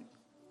tonight.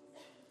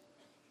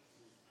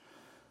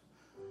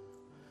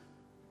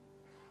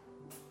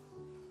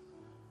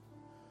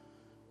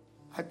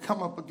 I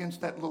come up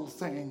against that little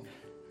thing,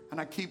 and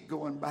I keep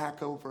going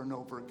back over and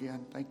over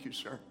again. Thank you,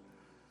 sir.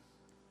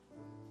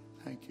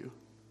 Thank you.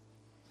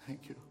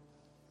 Thank you.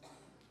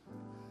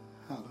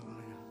 Hallelujah.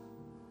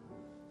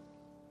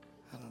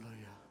 Hallelujah.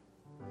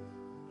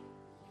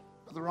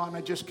 Brother Ron,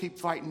 I just keep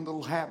fighting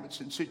little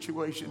habits and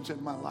situations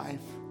in my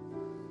life.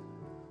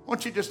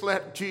 Won't you just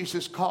let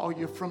Jesus call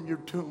you from your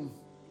tomb?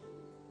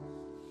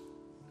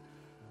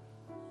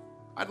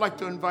 I'd like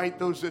to invite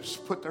those that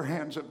put their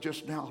hands up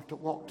just now to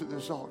walk to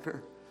this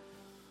altar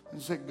and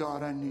say,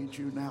 God, I need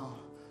you now.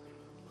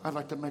 I'd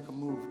like to make a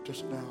move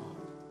just now.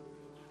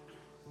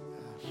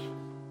 Yes.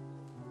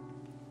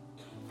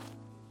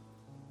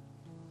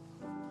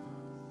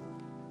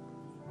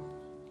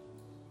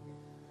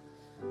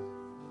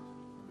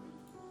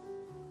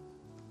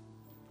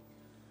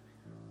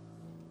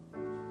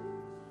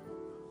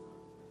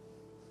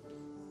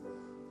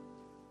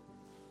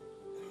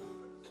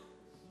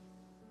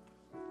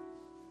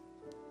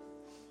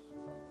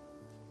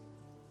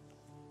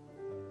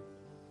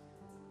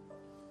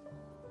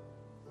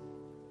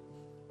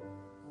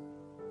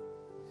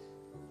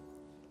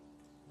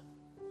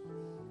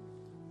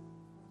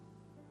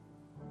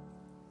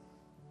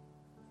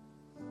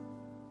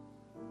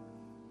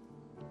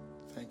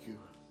 Thank you.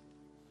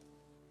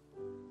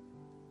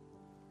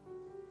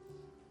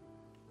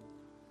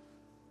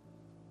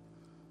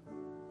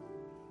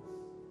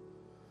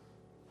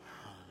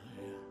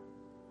 Hallelujah.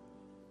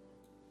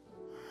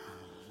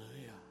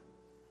 Hallelujah.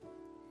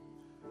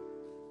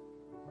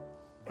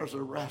 There's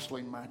a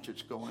wrestling match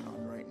that's going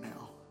on right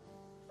now.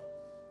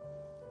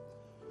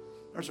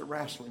 There's a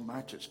wrestling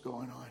match that's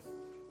going on.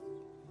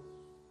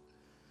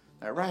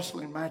 That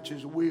wrestling match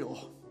is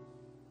will.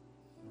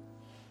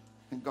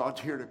 And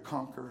God's here to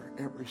conquer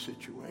every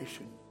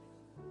situation.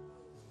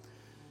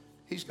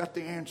 He's got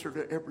the answer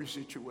to every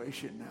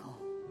situation now.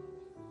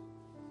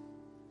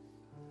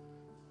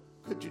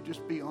 Could you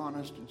just be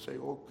honest and say,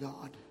 oh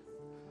God,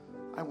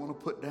 I want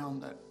to put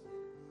down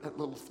that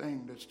little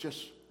thing that's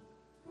just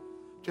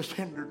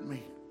hindered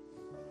me.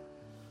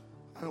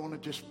 I want to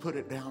just put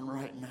it down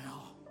right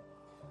now.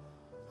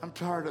 I'm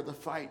tired of the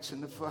fights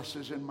and the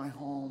fusses in my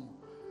home.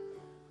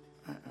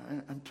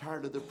 I'm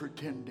tired of the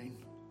pretending.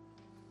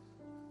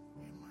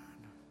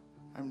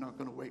 I'm not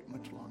going to wait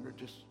much longer.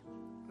 Just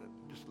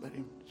let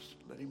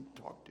him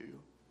talk to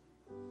you.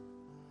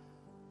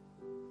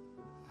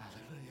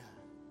 Hallelujah.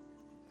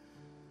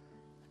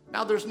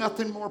 Now there's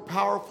nothing more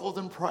powerful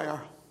than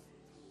prayer.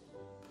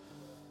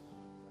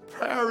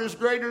 Prayer is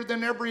greater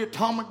than every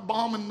atomic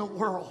bomb in the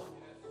world.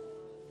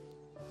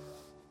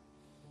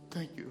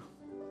 Thank you.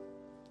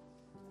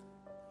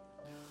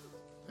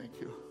 Thank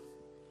you.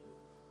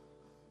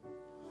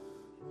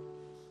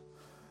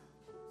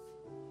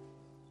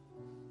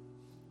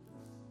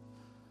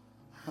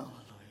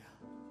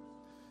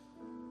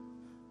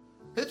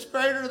 It's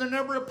greater than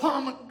every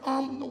atomic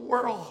bomb in the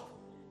world.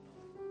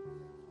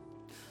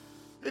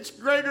 It's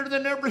greater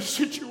than every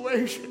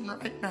situation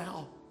right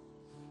now.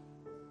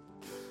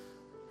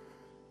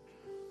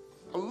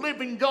 A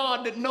living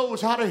God that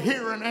knows how to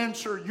hear and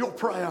answer your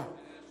prayer.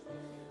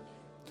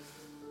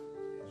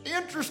 The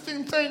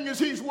interesting thing is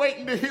he's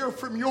waiting to hear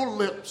from your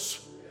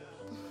lips.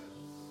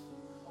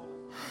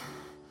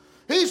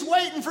 He's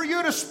waiting for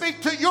you to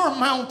speak to your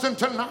mountain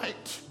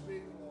tonight.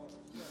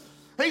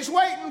 He's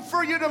waiting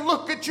for you to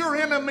look at your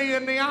enemy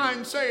in the eye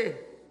and say,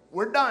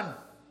 we're done.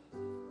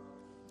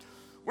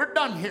 We're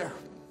done here.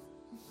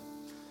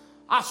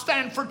 I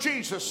stand for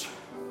Jesus.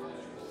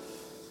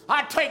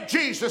 I take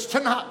Jesus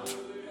tonight.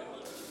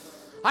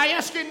 I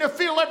ask him to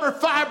feel every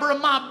fiber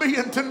of my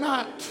being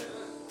tonight.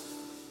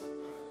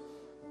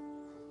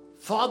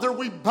 Father,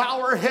 we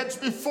bow our heads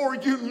before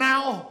you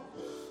now,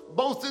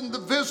 both in the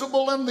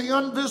visible and the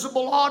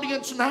invisible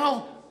audience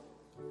now.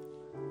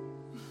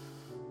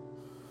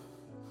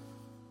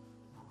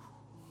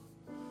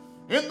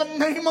 In the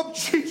name of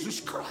Jesus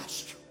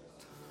Christ,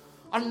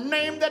 a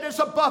name that is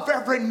above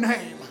every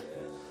name,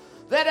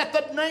 that at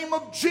the name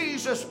of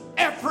Jesus,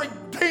 every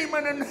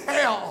demon in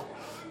hell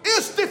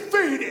is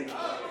defeated.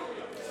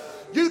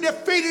 You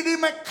defeated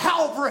him at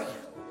Calvary.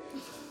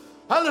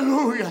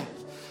 Hallelujah.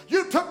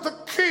 You took the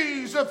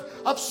keys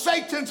of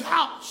Satan's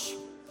house.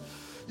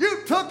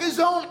 You took his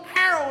own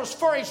arrows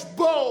for his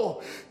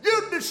bow.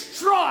 You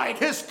destroyed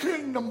his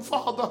kingdom,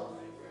 Father.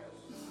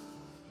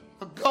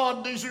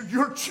 God, these are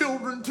your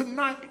children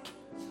tonight.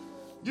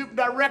 You've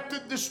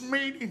directed this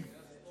meeting.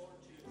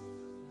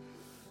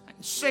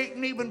 And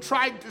Satan even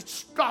tried to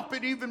stop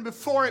it even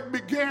before it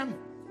began.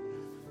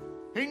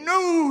 He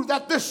knew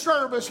that this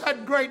service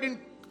had great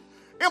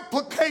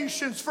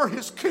implications for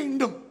his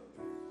kingdom.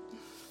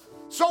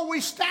 So we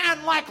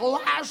stand like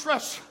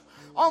Lazarus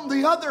on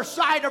the other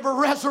side of a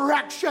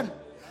resurrection.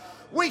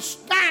 We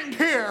stand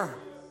here,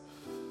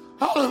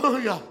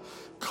 hallelujah,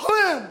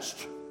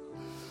 cleansed,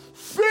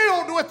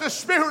 filled with the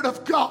Spirit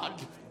of God,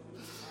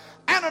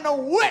 and a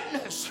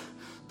witness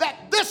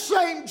that this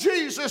same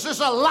Jesus is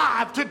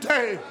alive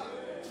today.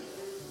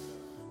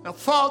 Now,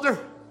 Father,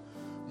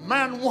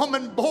 man,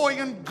 woman, boy,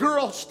 and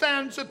girl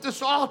stands at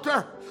this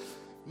altar,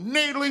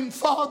 kneeling,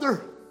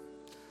 Father.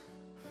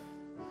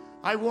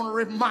 I want to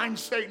remind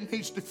Satan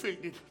he's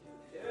defeated.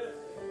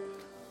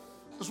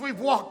 As we've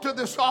walked to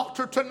this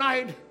altar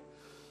tonight,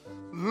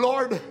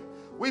 Lord,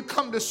 we've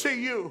come to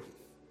see you.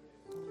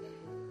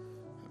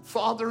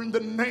 Father, in the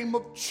name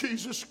of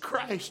Jesus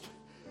Christ,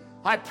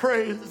 I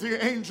pray that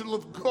the angel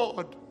of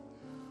God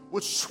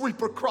would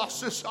sweep across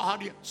this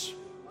audience.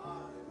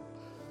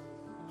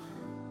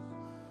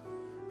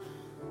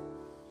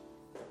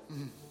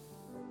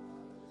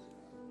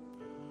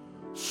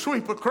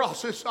 Sweep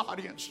across this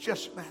audience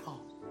just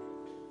now.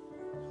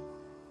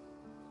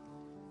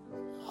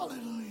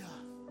 Hallelujah.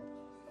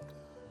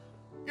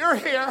 You're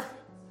here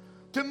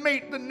to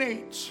meet the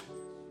needs.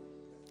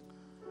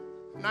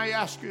 And I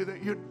ask you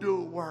that you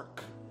do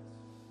work.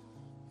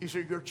 These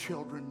are your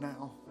children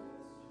now.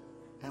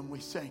 And we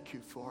thank you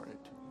for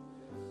it.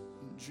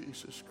 In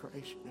Jesus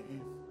Christ's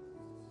name.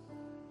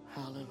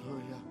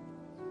 Hallelujah.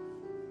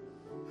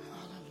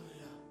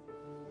 Hallelujah.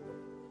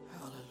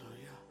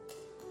 Hallelujah.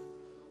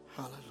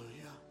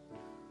 Hallelujah.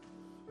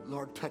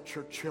 Lord, touch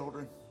your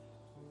children.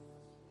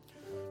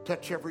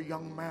 Touch every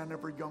young man,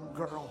 every young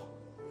girl.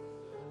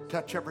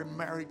 Touch every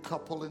married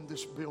couple in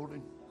this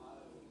building.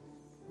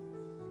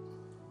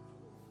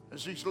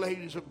 As these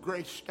ladies of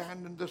grace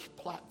stand in this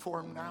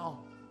platform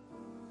now,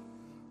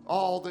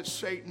 all that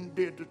Satan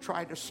did to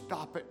try to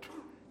stop it,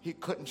 he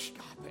couldn't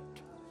stop it.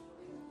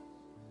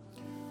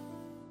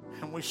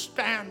 And we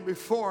stand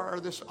before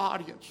this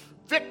audience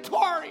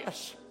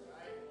victorious.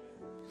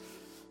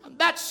 And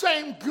that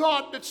same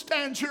God that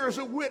stands here as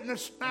a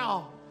witness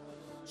now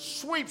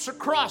sweeps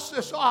across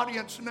this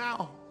audience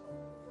now.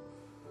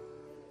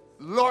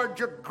 Lord,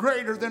 you're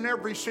greater than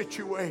every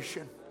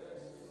situation.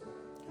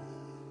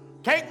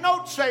 Take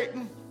note,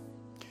 Satan.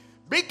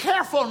 Be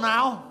careful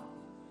now.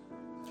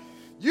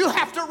 You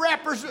have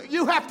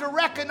to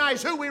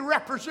recognize who we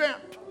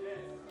represent.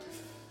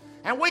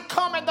 And we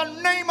come in the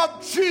name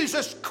of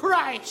Jesus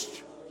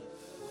Christ.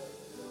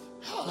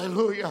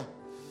 Hallelujah.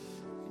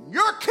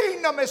 Your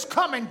kingdom is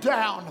coming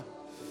down.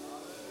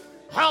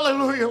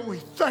 Hallelujah. We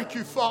thank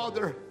you,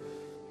 Father.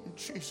 In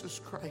Jesus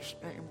Christ's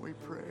name we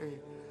pray.